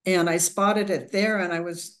 And I spotted it there, and I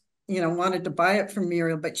was, wanted to buy it from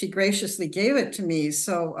Muriel, but she graciously gave it to me.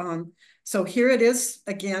 So, so here it is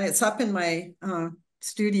again. It's up in my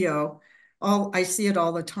studio. I see it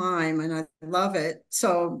all the time, and I love it.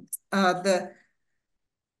 So when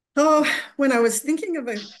I was thinking of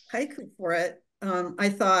a haiku for it, I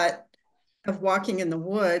thought of walking in the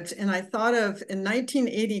woods, and I thought of in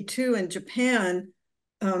 1982 in Japan.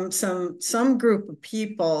 Some group of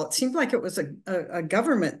people, it seemed like it was a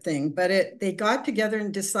government thing, but they got together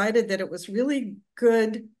and decided that it was really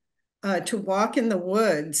good to walk in the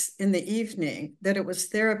woods in the evening, that it was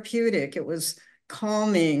therapeutic, it was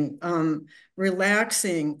calming,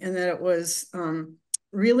 relaxing, and that it was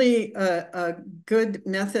really a good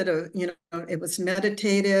method of, it was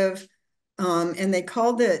meditative, and they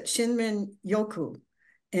called it Shinrin Yoku,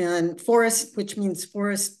 and forest, which means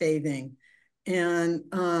forest bathing. And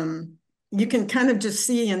you can kind of just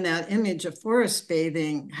see in that image of forest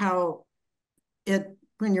bathing how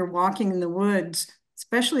when you're walking in the woods,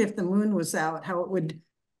 especially if the moon was out, how it would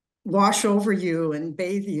wash over you and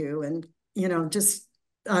bathe you and, just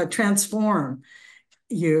transform.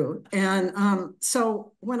 you. And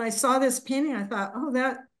so when I saw this painting, I thought, oh,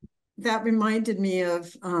 that reminded me of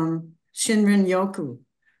Shinrin Yoku,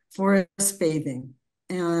 forest bathing.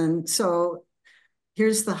 And so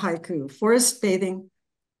here's the haiku: forest bathing,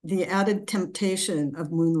 the added temptation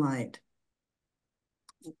of moonlight.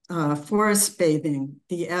 Forest bathing,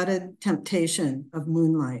 the added temptation of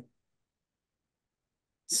moonlight.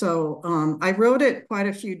 So I wrote it quite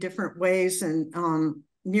a few different ways, and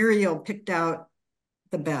Muriel picked out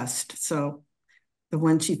the best. So the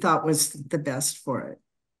one she thought was the best for it.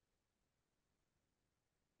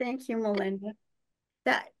 Thank you, Melinda.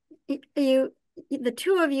 That the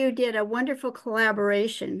two of you did a wonderful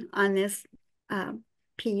collaboration on this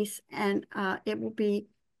piece, and it will be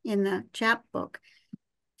in the chapbook.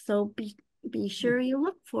 So be sure you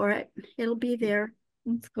look for it. It'll be there.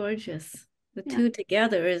 It's gorgeous. The two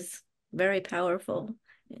together is very powerful,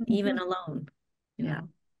 even alone, you know.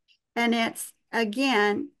 And it's,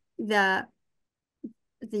 again, the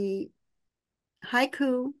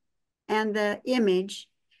haiku and the image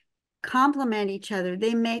complement each other.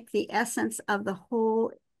 They make the essence of the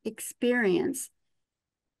whole experience,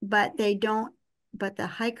 but the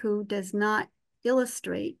haiku does not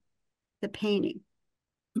illustrate the painting.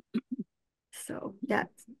 So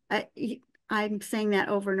I'm saying that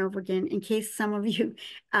over and over again in case some of you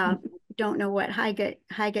don't know what Haiga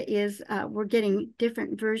is. We're getting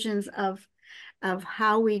different versions of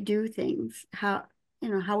how we do things, how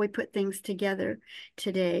we put things together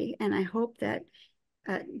today, and I hope that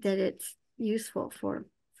it's useful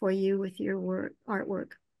for you with your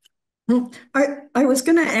artwork. I was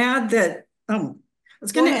going to add that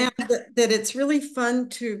that it's really fun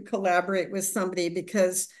to collaborate with somebody,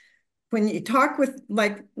 because when you talk with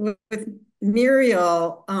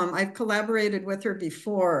Muriel, I've collaborated with her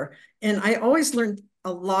before, and I always learn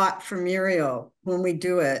a lot from Muriel when we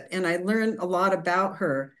do it, and I learn a lot about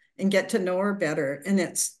her and get to know her better, and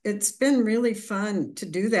it's been really fun to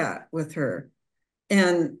do that with her,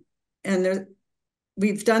 and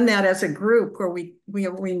we've done that as a group where we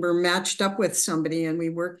were matched up with somebody and we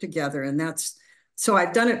worked together, and so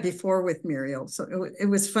I've done it before with Muriel, so it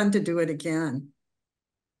was fun to do it again.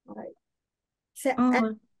 All right.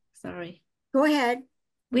 So, sorry. Go ahead.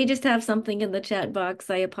 We just have something in the chat box.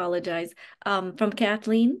 I apologize. From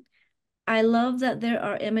Kathleen. I love that there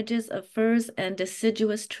are images of firs and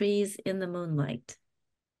deciduous trees in the moonlight.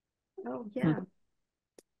 Oh, yeah.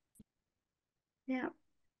 Yeah.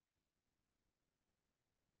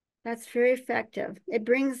 That's very effective. It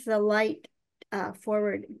brings the light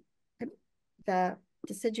forward. The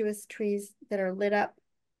deciduous trees that are lit up,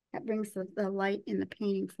 that brings the light in the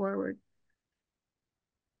painting forward.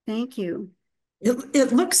 Thank you.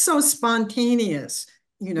 It looks so spontaneous,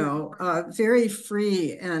 very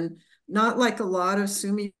free, and not like a lot of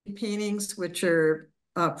Sumi paintings, which are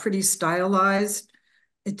pretty stylized.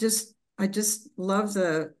 I just loved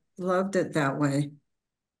it that way.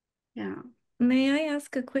 Yeah. May I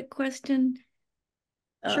ask a quick question?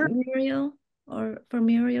 Sure. Muriel, or for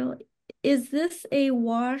Muriel, is this a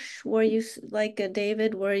wash where you, like a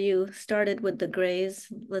David, where you started with the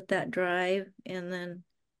grays, let that dry, and then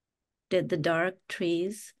did the dark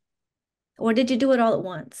trees? Or did you do it all at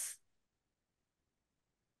once?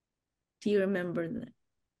 Do you remember that?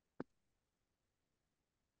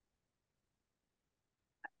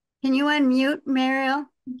 Can you unmute, Muriel?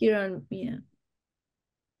 You're on, yeah.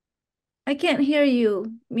 I can't hear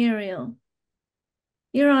you, Muriel.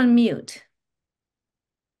 You're on mute.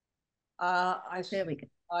 There we go.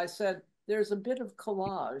 I said there's a bit of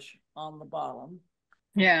collage on the bottom.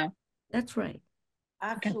 Yeah, that's right.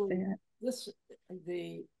 Actually,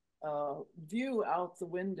 the view out the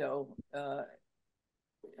window at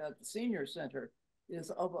the senior center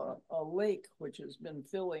is of a lake which has been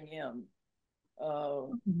filling in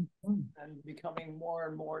and becoming more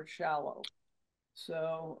and more shallow.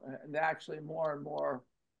 So, and actually more and more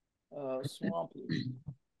swampy.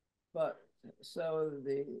 But so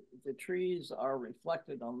the trees are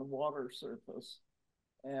reflected on the water surface,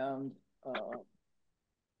 and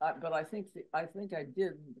but I think I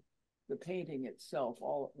did the painting itself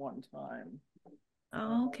all at one time.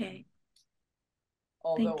 Oh, okay.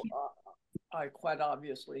 Although I quite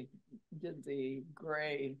obviously did the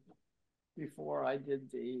gray before I did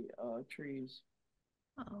the trees.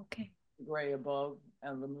 Oh, okay. The gray above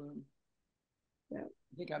and the moon. Yeah,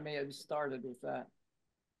 I think I may have started with that.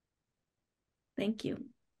 Thank you.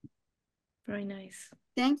 Very nice.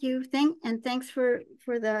 Thank you. Thanks for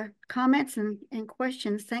the comments and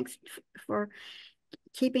questions. Thanks for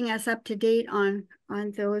keeping us up to date on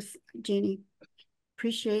those, Jeannie.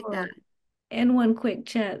 Appreciate that. And one quick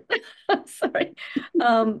chat, sorry,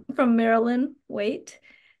 from Marilyn. Wait,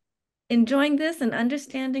 enjoying this and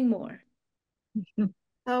understanding more.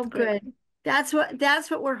 Oh, Great. good. That's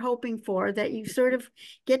what we're hoping for, that you sort of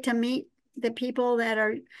get to meet the people that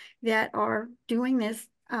are doing this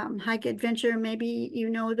hike adventure. Maybe you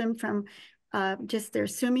know them from just their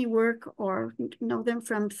Sumi work, or know them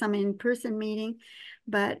from some in-person meeting.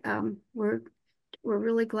 But we're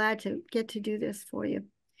really glad to get to do this for you.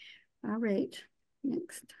 All right,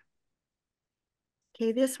 next.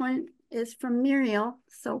 Okay, this one is from Muriel.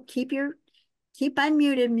 So keep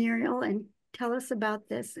unmuted, Muriel, and tell us about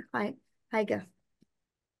this. Hi, Haiga.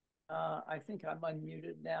 I think I'm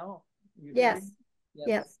unmuted now. You hear Yes. me?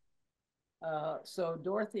 Yes. So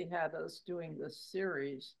Dorothy had us doing this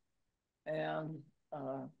series, and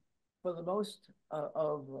for the most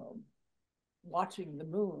of watching the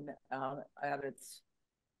moon at its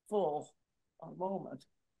full moment.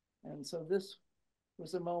 And so this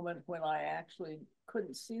was a moment when I actually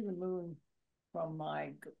couldn't see the moon from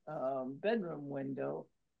my bedroom window,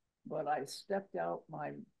 but I stepped out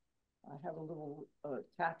I have a little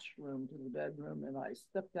attached room to the bedroom, and I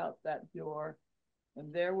stepped out that door,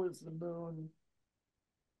 and there was the moon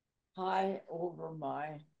high over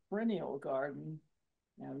my perennial garden.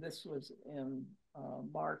 And this was in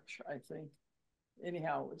March, I think.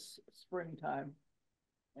 Anyhow, it was springtime,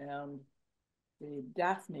 and the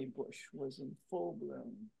Daphne bush was in full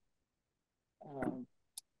bloom.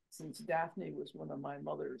 Since Daphne was one of my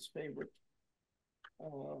mother's favorite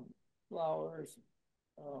flowers,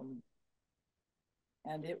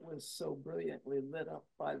 and it was so brilliantly lit up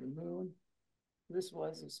by the moon. This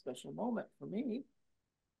was a special moment for me.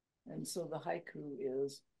 And so the haiku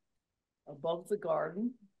is: above the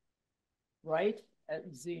garden, right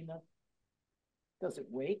at zenith, does it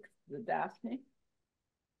wake the Daphne?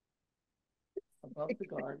 Above the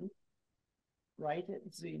garden, right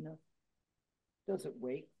at zenith, does it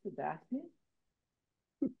wake the Daphne?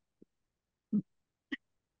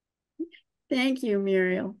 Thank you,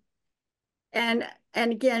 Muriel. And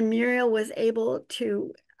again, Muriel was able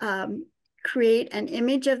to create an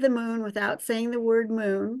image of the moon without saying the word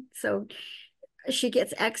moon. So she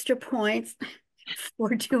gets extra points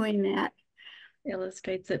for doing that.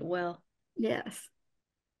 Illustrates it well. Yes.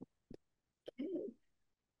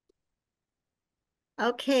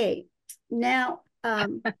 Okay. Now,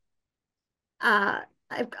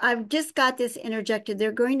 I've just got this interjected. There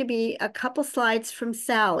are going to be a couple slides from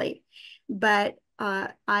Sally, but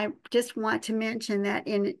I just want to mention that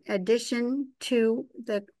in addition to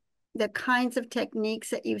the kinds of techniques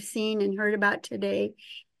that you've seen and heard about today,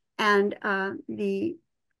 and the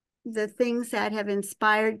things that have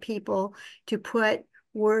inspired people to put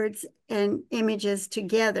words and images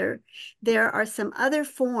together, there are some other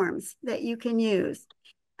forms that you can use.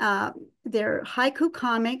 There are haiku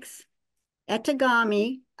comics,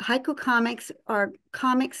 etagami. Haiku comics are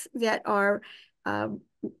comics that are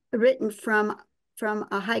written from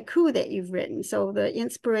a haiku that you've written. So the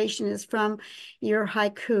inspiration is from your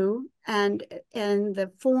haiku, and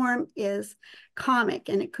the form is comic,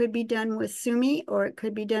 and it could be done with sumi, or it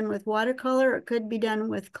could be done with watercolor, or it could be done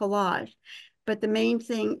with collage. But the main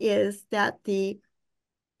thing is that the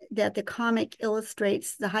comic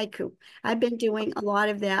illustrates the haiku. I've been doing a lot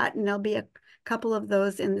of that, and there'll be a couple of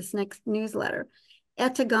those in this next newsletter.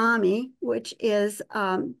 Etagami, which is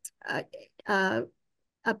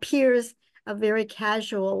appears a very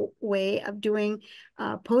casual way of doing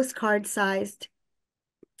postcard-sized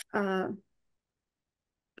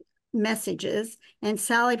messages, and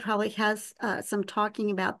Sally probably has some talking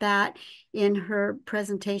about that in her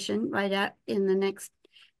presentation in the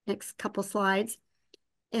next couple slides.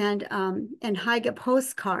 And Haiga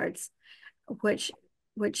postcards, which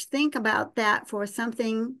think about that for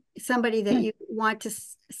somebody that you want to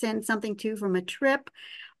send something to from a trip,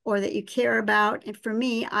 or that you care about. And for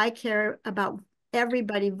me, I care about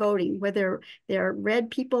everybody voting, whether they're red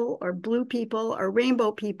people or blue people or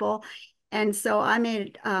rainbow people. And so I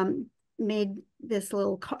made this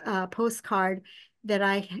little postcard that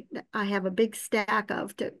I have a big stack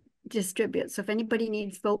of to distribute. So if anybody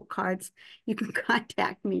needs vote cards, you can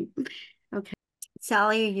contact me. Okay.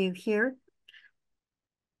 Sally, are you here?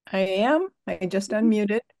 I am. I just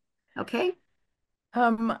unmuted. Okay.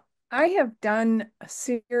 I have done a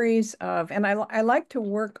series of, and I like to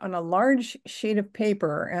work on a large sheet of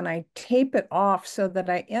paper, and I tape it off so that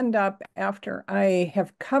I end up, after I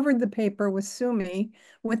have covered the paper with sumi,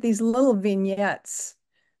 with these little vignettes,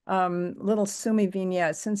 little sumi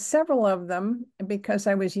vignettes, and several of them, because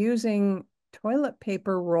I was using toilet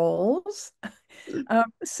paper rolls.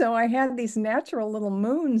 So I had these natural little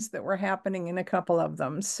moons that were happening in a couple of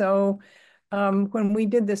them. So when we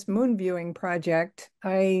did this moon viewing project,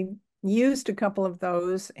 I used a couple of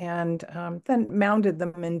those and then mounted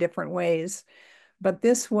them in different ways. But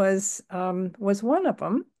this was one of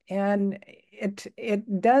them, and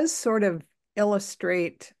it does sort of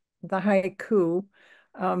illustrate the haiku,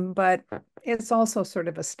 but it's also sort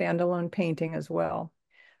of a standalone painting as well.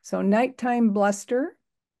 So nighttime bluster,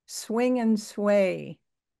 swing and sway,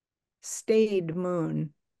 stayed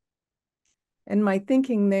moon. And my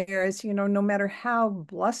thinking there is, no matter how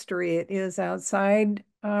blustery it is outside,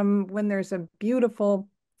 when there's a beautiful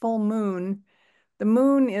full moon, the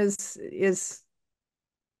moon is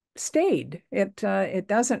stayed. It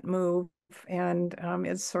doesn't move, and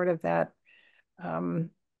it's sort of that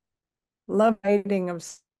love lighting of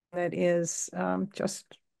that is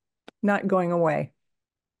just not going away.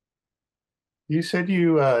 You said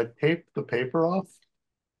you tape the paper off?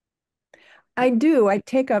 I do. I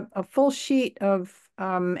take a full sheet of,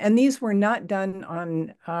 and these were not done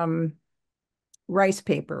on rice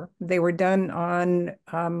paper. They were done on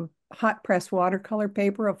hot press watercolor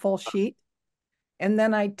paper, a full sheet. And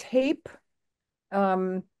then I tape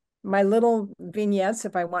my little vignettes.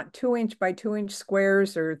 If I want 2-inch by 2-inch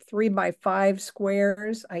squares or 3 by 5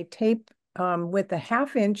 squares, I tape with a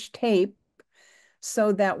 1/2-inch tape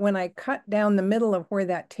so that when I cut down the middle of where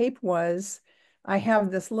that tape was, I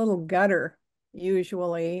have this little gutter,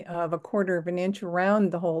 usually of 1/4 of an inch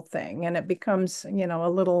around the whole thing. And it becomes, a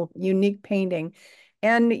little unique painting.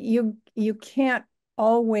 And you can't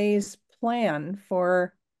always plan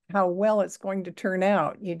for how well it's going to turn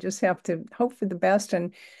out. You just have to hope for the best.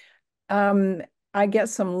 And I get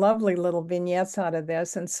some lovely little vignettes out of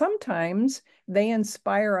this. And sometimes they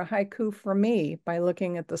inspire a haiku for me by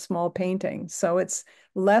looking at the small painting. So it's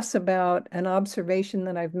less about an observation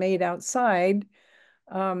that I've made outside,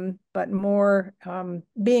 but more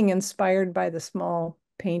being inspired by the small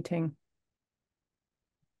painting.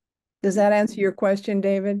 Does that answer your question,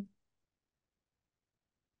 David?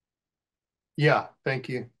 Yeah, thank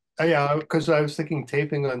you. Yeah, because I was thinking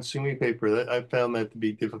taping on sumi paper. That I found that to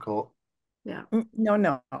be difficult. Yeah.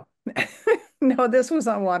 No. No, this was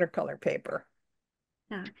on watercolor paper.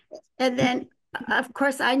 Yeah. And then, of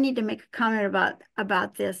course, I need to make a comment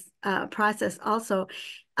about this process also.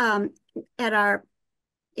 At our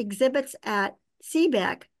exhibits at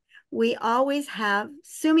CBEC, we always have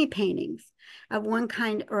sumi paintings of one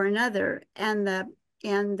kind or another, and the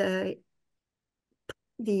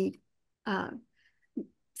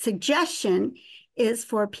suggestion is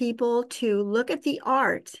for people to look at the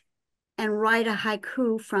art and write a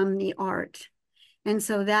haiku from the art. And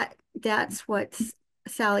so that's what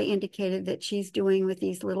Sally indicated that she's doing with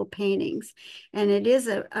these little paintings. And it is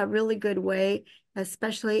a really good way,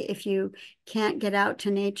 especially if you can't get out to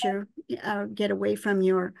nature, get away from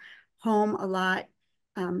your home a lot,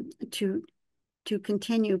 to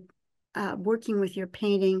continue working with your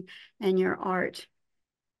painting and your art,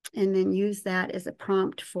 and then use that as a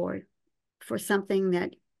prompt for something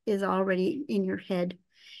that is already in your head,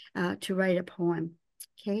 to write a poem.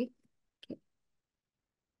 Okay.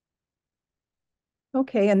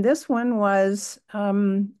 Okay, and this one was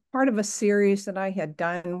part of a series that I had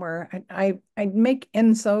done where I'd make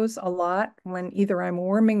enzos a lot when either I'm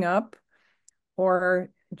warming up or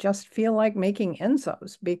just feel like making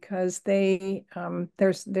enzos, because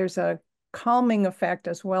there's a calming effect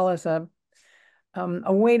as well as a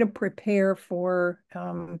way to prepare for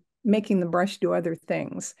making the brush do other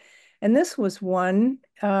things. And this was one,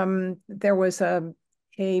 there was a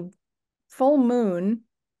full moon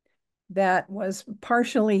that was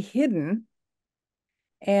partially hidden,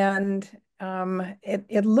 and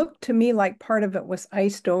it looked to me like part of it was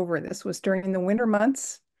iced over. This was during the winter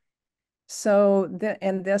months. So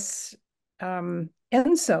this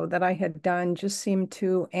enso that I had done just seemed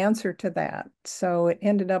to answer to that. So it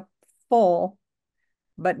ended up full,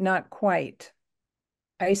 but not quite.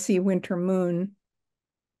 Icy winter moon,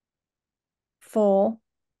 full,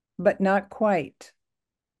 but not quite.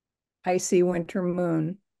 Icy winter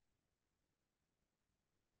moon.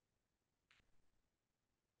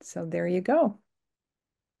 So there you go.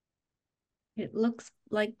 It looks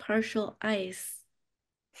like partial ice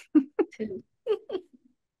too.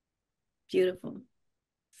 Beautiful,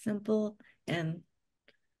 simple,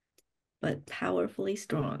 but powerfully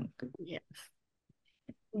strong. Yes.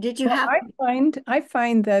 Did you Well, have? I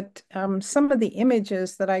find that some of the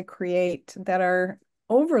images that I create that are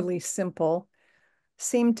overly simple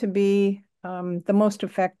seem to be the most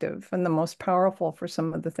effective and the most powerful for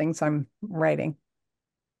some of the things I'm writing.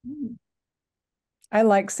 I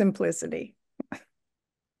like simplicity.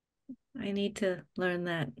 I need to learn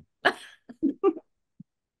that.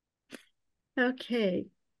 Okay.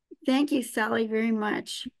 Thank you, Sally, very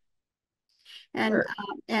much. And Sure.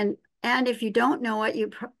 and if you don't know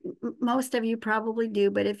it, most of you probably do,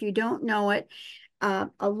 but if you don't know it, a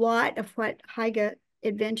lot of what Haiga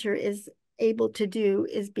Adventure is able to do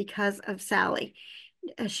is because of Sally.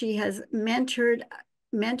 She has mentored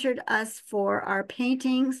us for our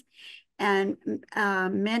paintings and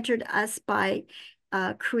mentored us by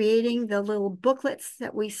creating the little booklets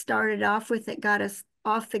that we started off with that got us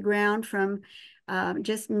off the ground from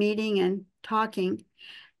just meeting and talking.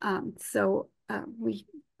 So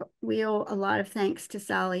we owe a lot of thanks to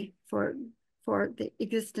Sally for the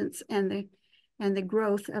existence and the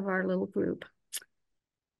growth of our little group.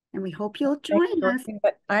 And we hope you'll join us.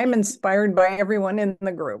 But I'm inspired by everyone in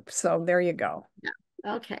the group. So there you go.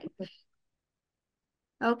 Yeah. Okay.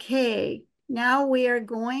 Okay. Now we are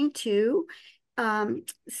going to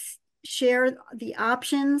share the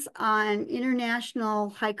options on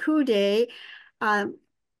International Haiku Day.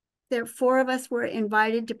 There, 4 of us were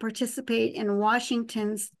invited to participate in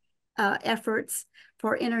Washington's efforts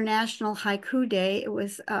for International Haiku Day. It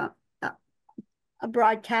was a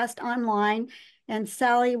broadcast online, and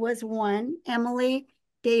Sally was one. Emily,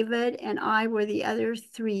 David, and I were the other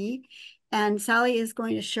 3. And Sally is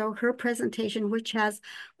going to show her presentation, which has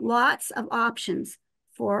lots of options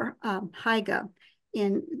for Haiga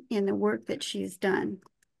in the work that she's done.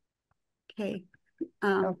 Okay.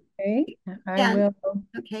 Okay, I will.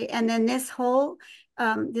 Okay, and then this whole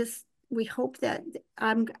we hope that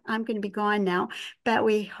I'm going to be gone now, but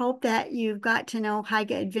we hope that you've got to know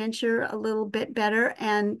Haiga Adventure a little bit better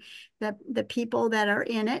and the people that are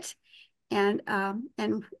in it and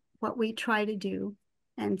what we try to do.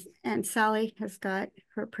 And Sally has got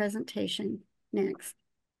her presentation next.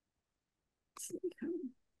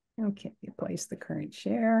 Okay, you place the current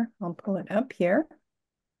share. I'll pull it up here.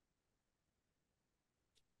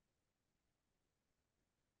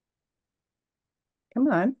 Come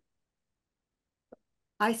on.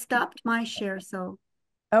 I stopped my share, so.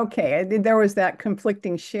 Okay, there was that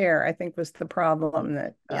conflicting share, I think was the problem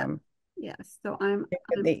that yes, so I'm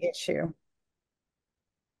the issue.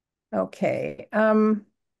 Okay.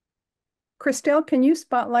 Christelle, can you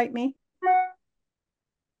spotlight me?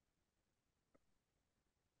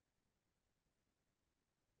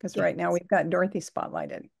 Because right now we've got Dorothy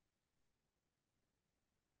spotlighted.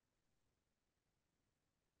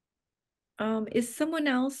 Is someone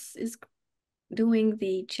else doing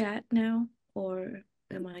the chat now, or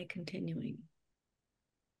am I continuing?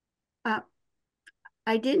 I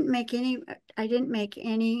didn't make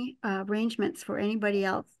any arrangements for anybody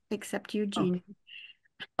else except you, Jean.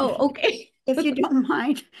 Oh, okay. If you don't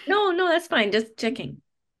mind. No, that's fine. Just checking.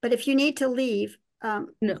 But if you need to leave,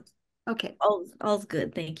 no. Okay. All's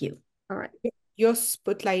good. Thank you. All right. You're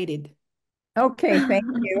spotlighted. Okay, thank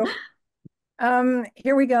you.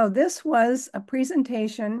 Here we go. This was a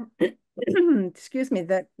presentation, excuse me,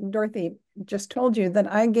 that Dorothy just told you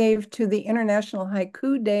that I gave to the International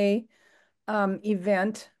Haiku Day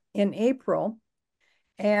event in April.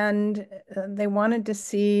 And they wanted to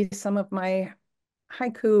see some of my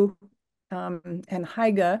haiku and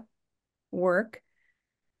haiga work.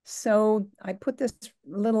 So I put this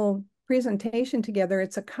little presentation together.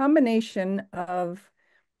 It's a combination of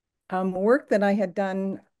work that I had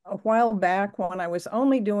done a while back when I was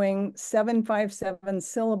only doing 757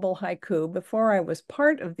 syllable haiku before I was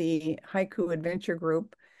part of the Haiku Adventure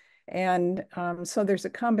group. And so there's a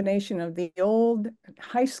combination of the old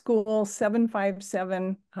high school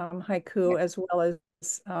 757 haiku, as well as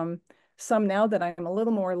some now that I'm a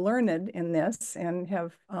little more learned in this and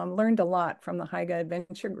have learned a lot from the Haiga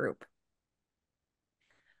Adventure group.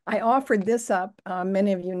 I offered this up.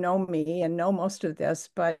 Many of you know me and know most of this,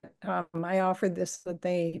 but I offered this so that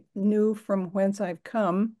they knew from whence I've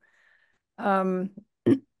come. And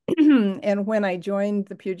when I joined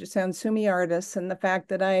the Puget Sound Sumi Artists, and the fact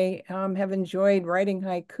that I have enjoyed writing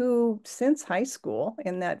haiku since high school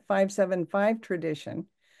in that 575 tradition.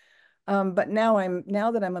 But now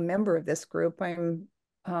that I'm a member of this group, I'm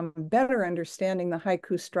better understanding the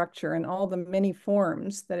haiku structure and all the many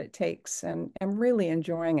forms that it takes, and I'm really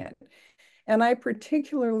enjoying it. And I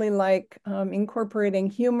particularly like incorporating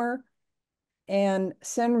humor and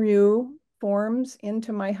senryu forms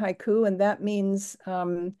into my haiku, and that means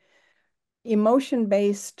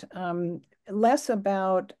emotion-based, less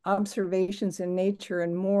about observations in nature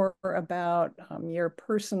and more about your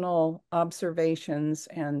personal observations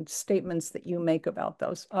and statements that you make about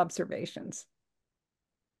those observations.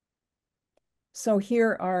 So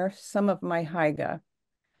here are some of my haiga.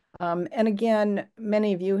 And again,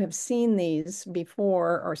 many of you have seen these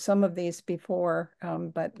before, or some of these before,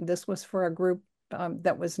 but this was for a group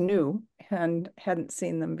that was new and hadn't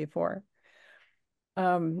seen them before.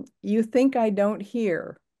 You think I don't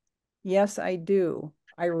hear? Yes, I do.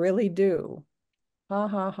 I really do. Ha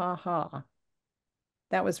ha ha ha.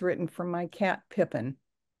 That was written from my cat Pippin,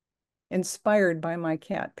 inspired by my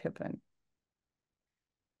cat Pippin.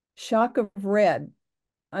 Shock of red,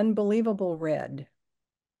 unbelievable red,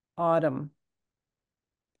 autumn.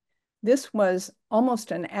 This was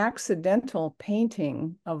almost an accidental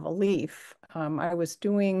painting of a leaf. I was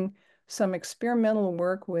doing some experimental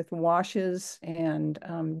work with washes and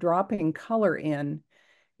dropping color in,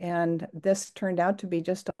 and this turned out to be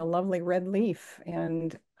just a lovely red leaf.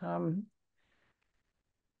 And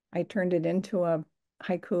I turned it into a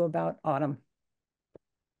haiku about autumn.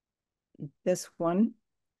 This one,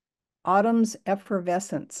 autumn's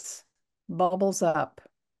effervescence, bubbles up,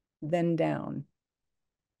 then down.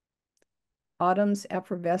 Autumn's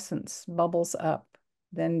effervescence bubbles up,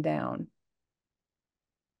 then down.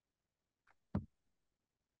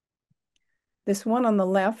 This one on the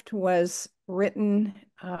left was written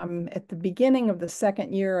at the beginning of the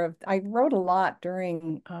second year of, I wrote a lot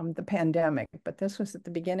during the pandemic, but this was at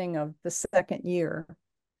the beginning of the second year.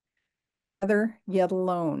 Together, yet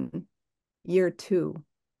alone, year 2.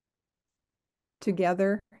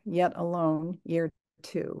 Together, yet alone, year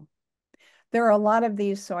 2. There are a lot of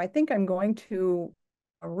these, so I think I'm going to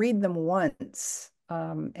read them once,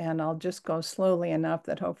 and I'll just go slowly enough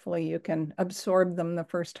that hopefully you can absorb them the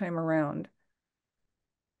first time around.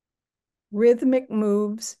 Rhythmic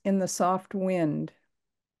moves in the soft wind,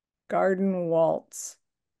 garden waltz.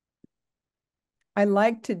 I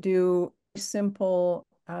like to do simple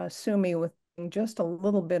sumi with just a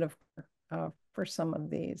little bit of for some of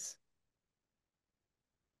these.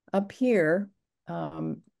 Up here,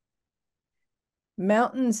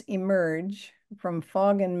 mountains emerge from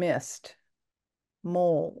fog and mist,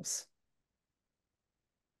 moles.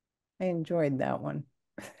 I enjoyed that one.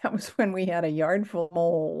 That was when we had a yard full of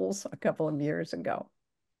moles a couple of years ago.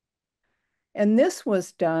 And this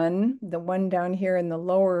was done, the one down here in the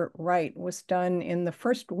lower right was done in the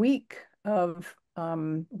first week of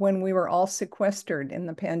when we were all sequestered in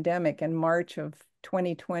the pandemic in March of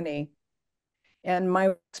 2020. And my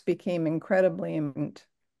works became incredibly imminent,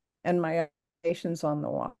 and my observations on the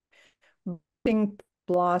wall. Budding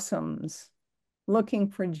blossoms, looking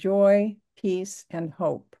for joy, peace, and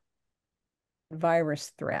hope.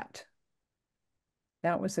 Virus threat.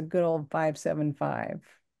 That was a good old 575.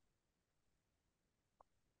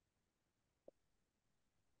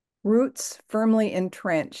 Roots firmly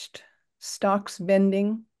entrenched, stalks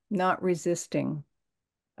bending, not resisting.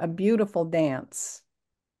 A beautiful dance.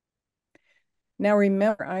 Now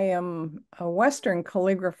remember, I am a Western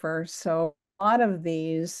calligrapher, so a lot of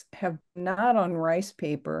these have not on rice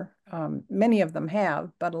paper. Many of them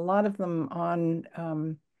have, but a lot of them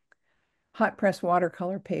on hot press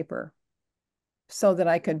watercolor paper so that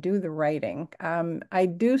I could do the writing. I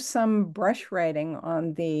do some brush writing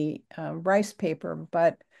on the rice paper,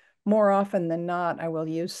 but more often than not, I will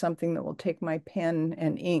use something that will take my pen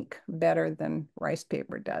and ink better than rice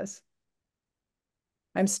paper does.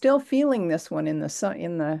 I'm still feeling this one in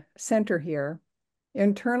the center here.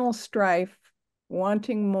 Internal strife,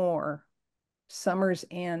 wanting more, summer's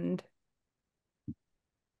end.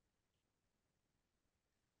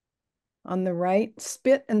 On the right,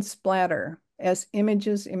 spit and splatter as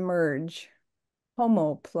images emerge.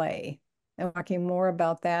 Pomo play. I'm talking more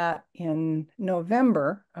about that in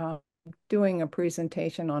November, doing a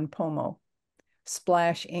presentation on Pomo,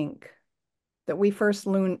 splash ink, that we first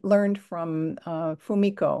learned from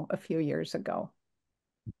Fumiko a few years ago.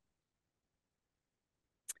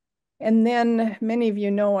 And then many of you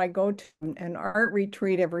know I go to an art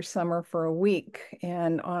retreat every summer for a week.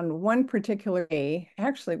 And on one particular day,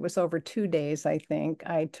 actually it was over 2 days, I think,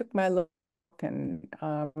 I took my little and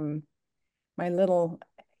my little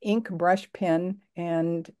ink brush pen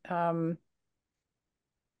and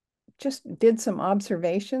just did some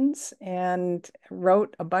observations and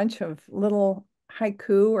wrote a bunch of little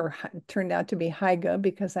haiku, or turned out to be haiga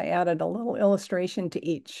because I added a little illustration to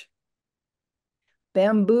each.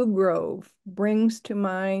 Bamboo grove brings to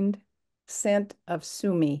mind scent of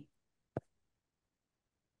sumi.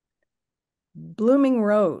 Blooming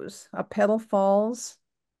rose, a petal falls,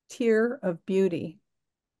 tear of beauty.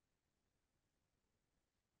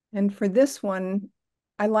 And for this one,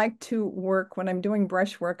 I like to work, when I'm doing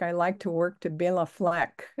brush work, I like to work to Bela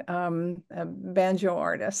Fleck, a banjo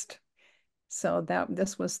artist. So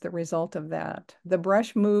this was the result of that. The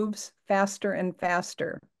brush moves faster and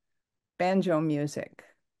faster. Banjo music.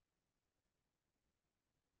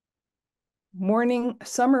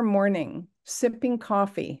 Summer morning, sipping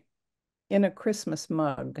coffee, in a Christmas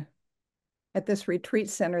mug. At this retreat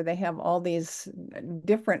center, they have all these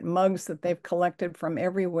different mugs that they've collected from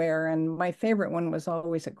everywhere. And my favorite one was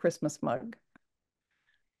always a Christmas mug.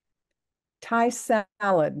 Thai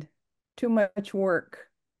salad, too much work,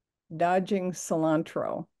 dodging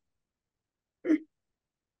cilantro.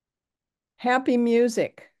 Happy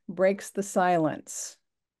music breaks the silence,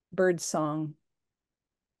 bird song.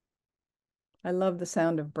 I love the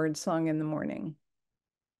sound of bird song in the morning.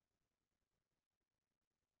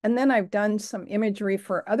 And then I've done some imagery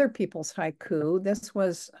for other people's haiku. This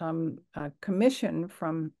was a commission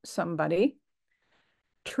from somebody.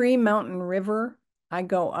 Tree, mountain, river. I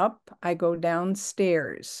go up, I go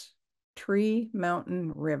downstairs. Tree,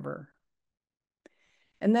 mountain, river.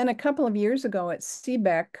 And then a couple of years ago at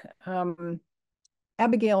CBEC,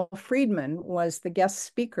 Abigail Friedman was the guest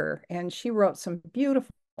speaker, and she wrote some beautiful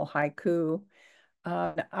haiku.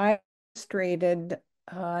 I illustrated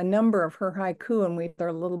a number of her haiku, and we did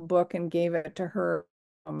our little book and gave it to her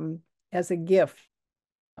as a gift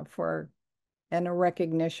for and a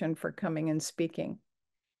recognition for coming and speaking.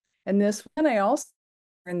 And this one, I also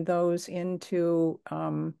turned those into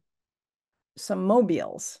some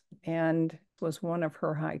mobiles, and was one of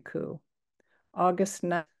her haiku. August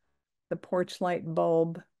 9th, the porch light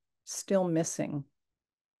bulb still missing.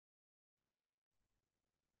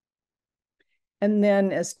 And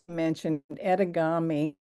then, as mentioned,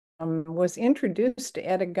 Edagami was introduced to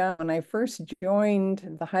Edagami when I first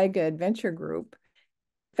joined the Haiga Adventure group.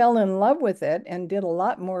 Fell in love with it and did a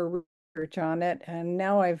lot more research on it. And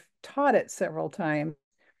now I've taught it several times.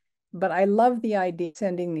 But I love the idea of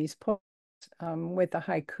sending these poems with a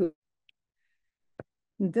haiku.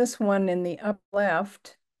 This one in the up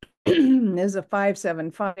left is a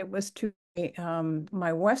 575. It was to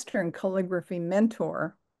my Western calligraphy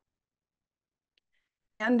mentor.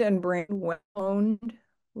 And bring well-owned,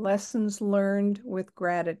 lessons learned with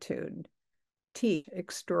gratitude. Teach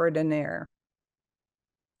extraordinaire.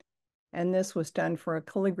 And this was done for a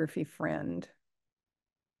calligraphy friend.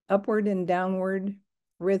 Upward and downward,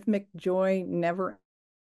 rhythmic joy never,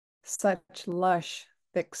 such lush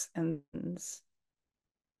thick ends.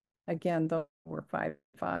 Again, those were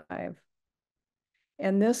 5.5.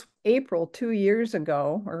 And this April 2 years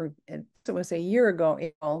ago, or it was a year ago,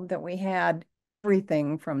 April, that we had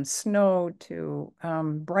everything from snow to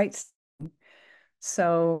bright.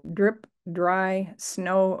 So drip, dry,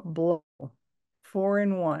 snow, blow,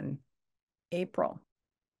 4-in-1, April.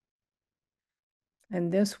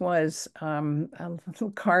 And this was a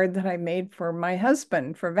little card that I made for my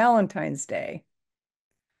husband for Valentine's Day.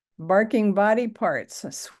 Barking body parts,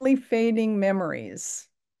 slowly fading memories,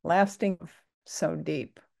 lasting so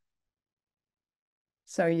deep.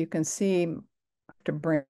 So you can see to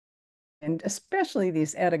bring, and especially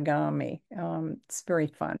these edagami, it's very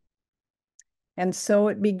fun. And so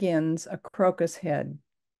it begins, a crocus head,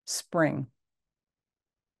 spring.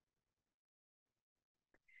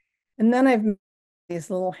 And then I've made these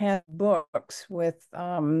little hand books with,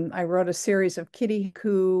 I wrote a series of kitty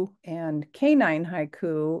haiku and canine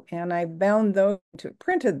haiku, and I bound those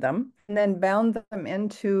printed them, and then bound them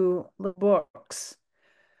into the books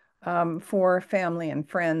for family and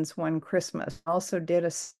friends one Christmas. Also did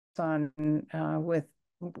a song with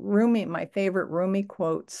Rumi, my favorite Rumi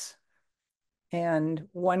quotes, and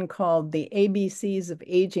one called The ABCs of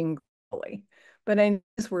Aging Gracefully. But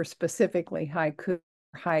these were specifically haiku,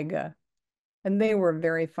 haiga, and they were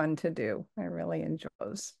very fun to do. I really enjoy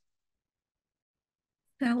those.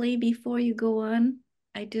 Sally, before you go on,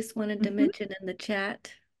 I just wanted to mention in the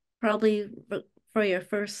chat, probably for your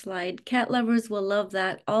first slide, cat lovers will love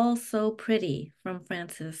that. All so pretty from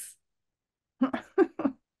Francis.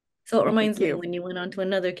 So it reminds me when you went on to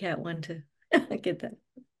another cat one to get that.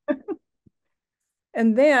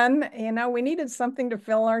 And then, we needed something to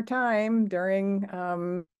fill our time during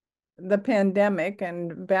the pandemic,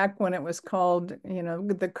 and back when it was called,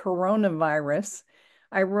 the coronavirus.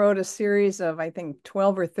 I wrote a series of, I think,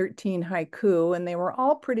 12 or 13 haiku, and they were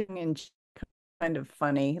all pretty kind of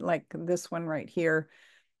funny, like this one right here.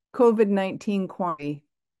 COVID-19 quantity.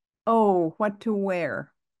 Oh, what to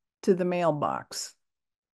wear to the mailbox.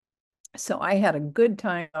 So I had a good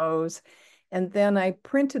time with those. And then I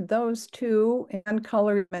printed those too and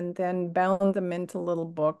colored them and then bound them into little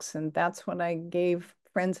books. And that's what I gave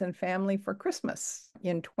friends and family for Christmas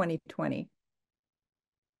in 2020.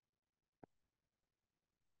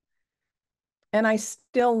 And I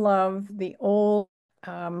still love the old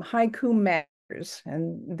haiku masters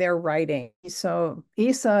and their writing. So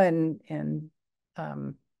Isa and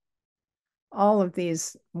all of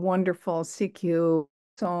these wonderful CQ,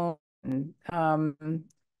 and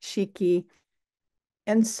Shiki,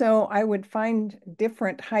 And so I would find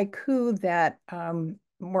different haiku that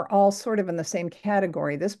were all sort of in the same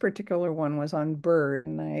category. This particular one was on bird,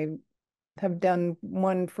 and I have done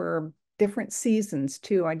one for different seasons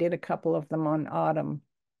too. I did a couple of them on autumn,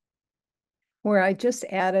 where I just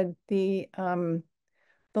added the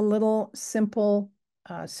little simple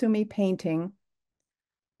Sumi painting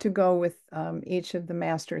to go with each of the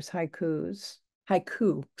master's haikus.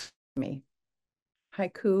 Haiku, me.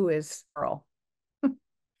 Haiku is plural.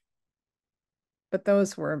 But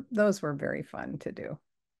those were very fun to do.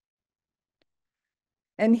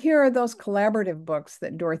 And here are those collaborative books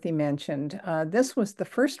that Dorothy mentioned. This was the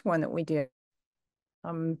first one that we did,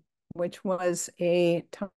 which was a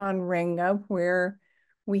Tanrenga, where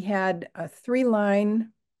we had a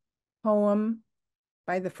 3-line poem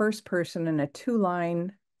by the first person and a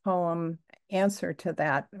 2-line poem answer to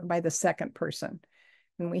that by the second person.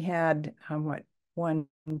 And we had what, 1,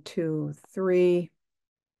 2, 3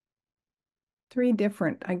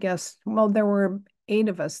 different, I guess. Well, there were 8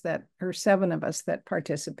 of us that, or 7 of us that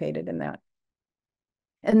participated in that.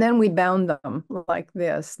 And then we bound them like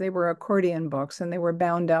this. They were accordion books and they were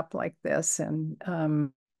bound up like this. And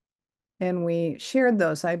we shared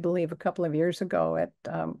those, I believe, a couple of years ago at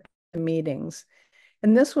the meetings.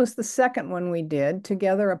 And this was the second one we did,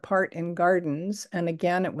 Together Apart in Gardens. And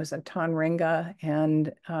again, it was a Tanrenga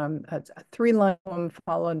and a 3-line poem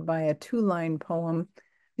followed by a 2-line poem.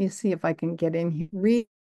 Let me see if I can get in here. Read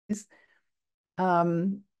these.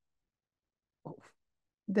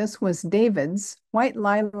 This was David's White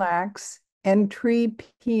Lilacs and Tree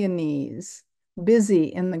Peonies, Busy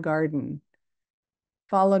in the Garden,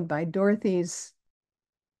 followed by Dorothy's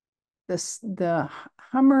The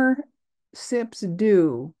Hummer Sips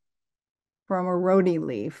Dew from a Rhodie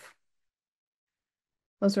Leaf.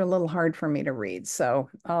 Those are a little hard for me to read, so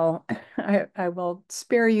I will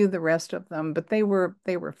spare you the rest of them, but they were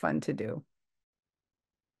fun to do.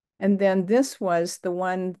 And then this was the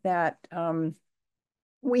one that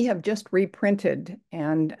we have just reprinted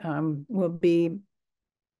and will be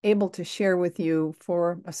able to share with you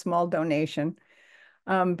for a small donation.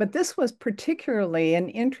 But this was particularly an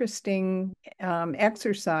interesting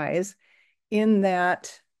exercise in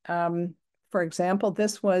that, for example,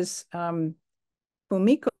 this was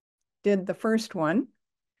Fumiko did the first one.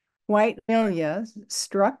 White Amelia,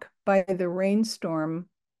 struck by the rainstorm,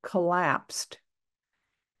 collapsed.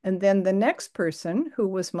 And then the next person, who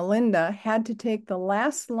was Melinda, had to take the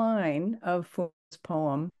last line of Fumiko's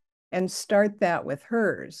poem and start that with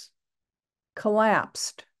hers.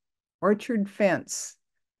 Collapsed, orchard fence,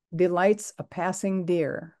 delights a passing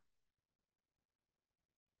deer.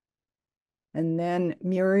 And then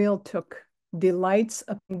Muriel took delights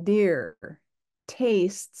a deer,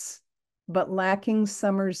 tastes, but lacking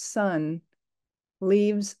summer's sun,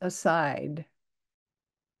 leaves aside.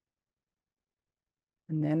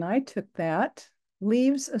 And then I took that,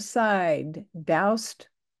 leaves aside, doused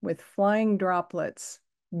with flying droplets,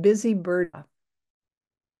 busy bird.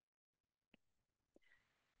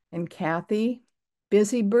 And Kathy,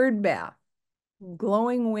 busy bird bath,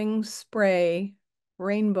 glowing wings spray,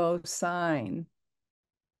 rainbow sign.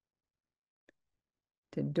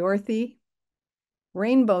 To Dorothy,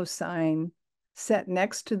 rainbow sign set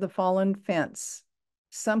next to the fallen fence,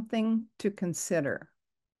 something to consider.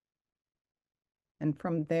 And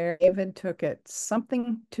from there, David took it,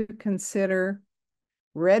 something to consider,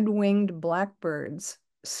 red-winged blackbirds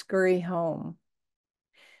scurry home.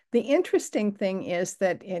 The interesting thing is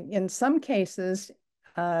that in some cases,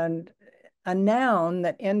 a noun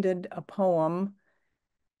that ended a poem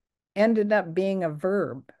ended up being a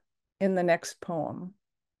verb in the next poem.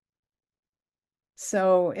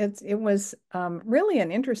 So it was really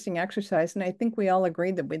an interesting exercise, and I think we all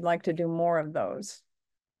agreed that we'd like to do more of those.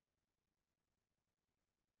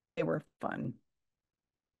 They were fun.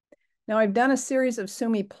 Now I've done a series of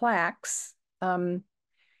Sumi plaques,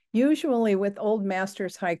 usually with old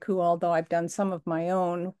masters haiku, although I've done some of my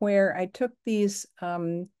own, where I took these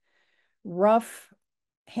rough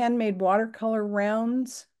handmade watercolor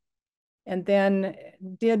rounds and then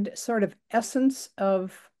did sort of essence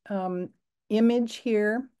of image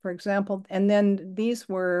here, for example, and then these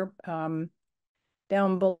were down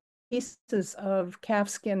below pieces of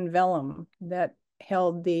calfskin vellum that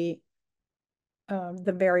held the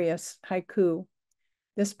various haiku.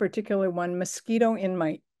 This particular one, mosquito in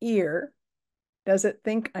my ear. Does it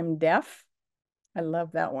think I'm deaf? I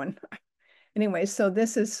love that one. Anyway, so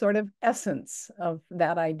this is sort of essence of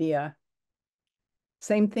that idea.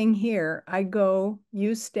 Same thing here. I go,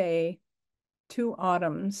 you stay, 2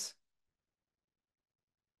 autumns.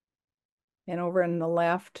 And over in the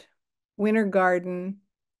left, winter garden,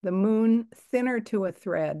 The moon thinner to a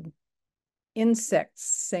thread. Insects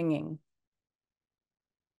singing.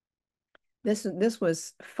 This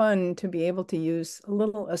was fun to be able to use a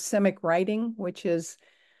little asemic writing, which is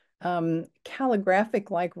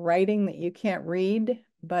calligraphic-like writing that you can't read,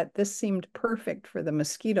 but this seemed perfect for the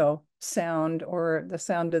mosquito sound or the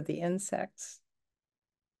sound of the insects.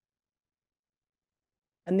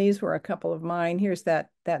 And these were a couple of mine. Here's that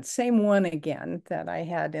same one again that I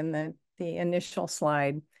had in the initial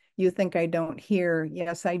slide. You think I don't hear?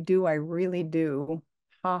 Yes, I do. I really do.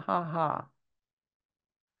 Ha, ha, ha.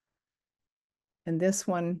 And this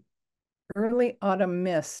one, early autumn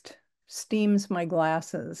mist steams my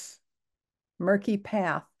glasses. Murky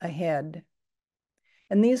path ahead.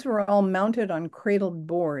 And these were all mounted on cradled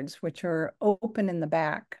boards, which are open in the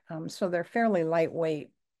back. So they're fairly lightweight.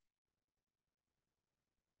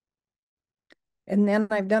 And then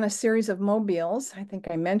I've done a series of mobiles. I think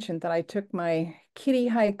I mentioned that I took my kitty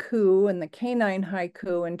haiku and the canine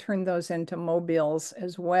haiku and turned those into mobiles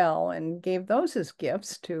as well and gave those as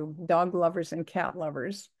gifts to dog lovers and cat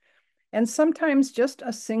lovers. And sometimes just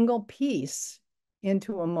a single piece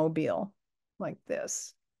into a mobile like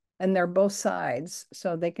this. And they're both sides,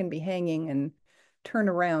 so they can be hanging and turn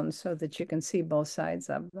around so that you can see both sides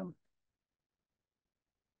of them.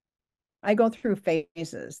 I go through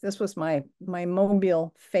phases. This was my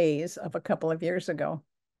mobile phase of a couple of years ago.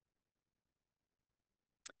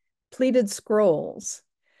 Pleated scrolls.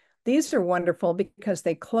 These are wonderful because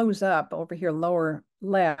they close up over here lower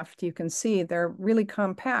left. You can see they're really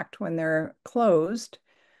compact when they're closed,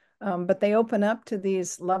 but they open up to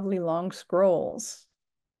these lovely long scrolls.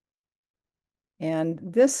 And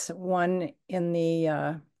this one in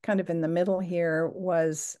the kind of in the middle here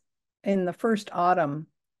was in the first autumn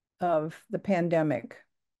of the pandemic,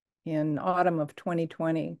 in autumn of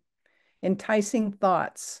 2020. Enticing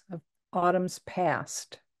thoughts of autumn's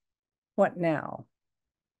past. What now?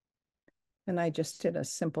 And I just did a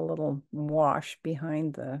simple little wash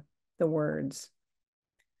behind the words.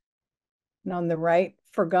 And on the right,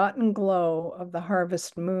 forgotten glow of the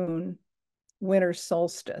harvest moon, winter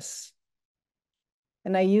solstice.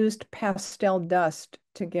 And I used pastel dust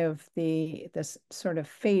to give this sort of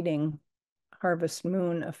fading harvest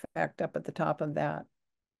moon effect up at the top of that.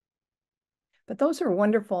 But those are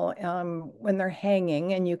wonderful when they're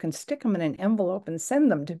hanging, and you can stick them in an envelope and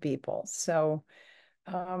send them to people. So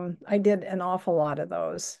I did an awful lot of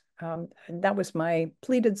those. That was my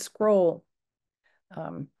pleated scroll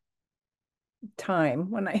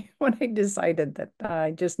time when I decided that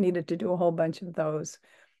I just needed to do a whole bunch of those.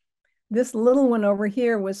 This little one over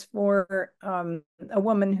here was for a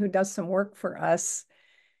woman who does some work for us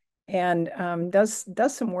and does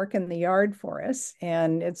some work in the yard for us.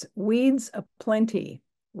 And it's Weeds Aplenty,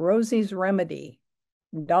 Rosie's Remedy,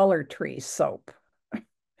 Dollar Tree soap.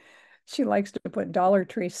 She likes to put Dollar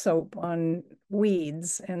Tree soap on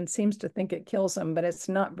weeds and seems to think it kills them, but it's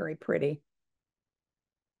not very pretty.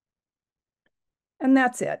 And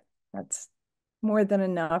that's it. That's more than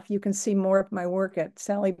enough. You can see more of my work at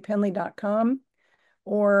sallypenley.com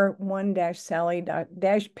or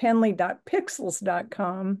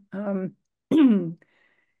one-sally-penley.pixels.com.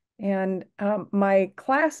 And my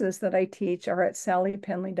classes that I teach are at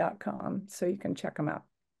sallypenley.com, so you can check them out.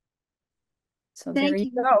 So there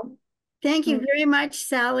you go. Thank you very much,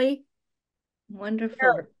 Sally.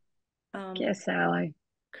 Wonderful. Yes, Sally.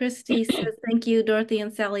 Christy says, thank you, Dorothy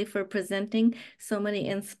and Sally, for presenting so many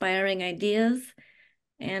inspiring ideas.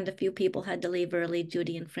 And a few people had to leave early,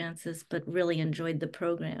 Judy and Francis, but really enjoyed the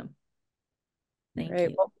program. Thank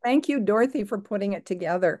you. Well, thank you, Dorothy, for putting it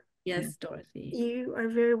together. Yes, Dorothy. You are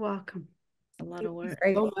very welcome. A lot of work.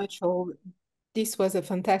 So much. This was a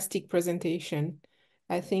fantastic presentation.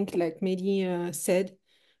 I think, like Mehdi said,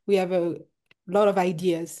 we have a lot of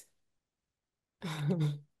ideas.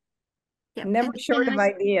 Yep. Never short of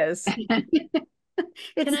ideas.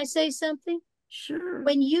 Can I say something? Sure.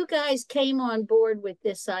 When you guys came on board with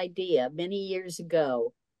this idea many years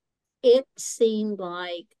ago, it seemed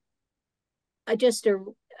like just a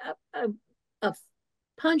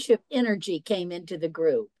punch of energy came into the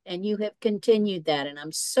group, and you have continued that, and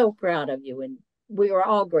I'm so proud of you, and we are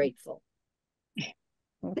all grateful.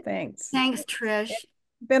 Well, thanks. Thanks, Trish. It's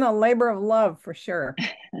been a labor of love for sure.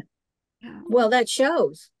 Well, that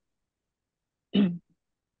shows. So,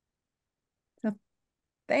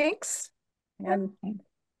 thanks. And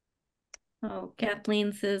oh,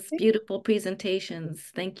 Kathleen says, beautiful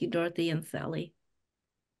presentations. Thank you, Dorothy and Sally.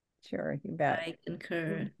 Sure, you bet. I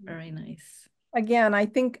concur. Very nice. Again, I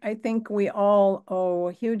think we all owe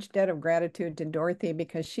a huge debt of gratitude to Dorothy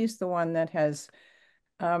because she's the one that has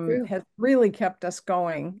really kept us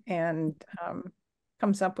going and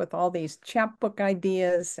comes up with all these chapbook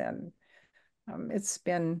ideas, and it's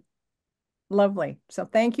been lovely. So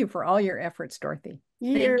thank you for all your efforts, Dorothy.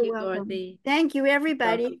 You're Thank you, welcome. Dorothy. Thank you,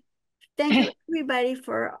 everybody. Thank you, everybody,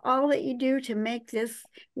 for all that you do to make this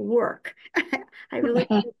work. I really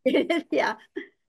appreciate it. Yeah.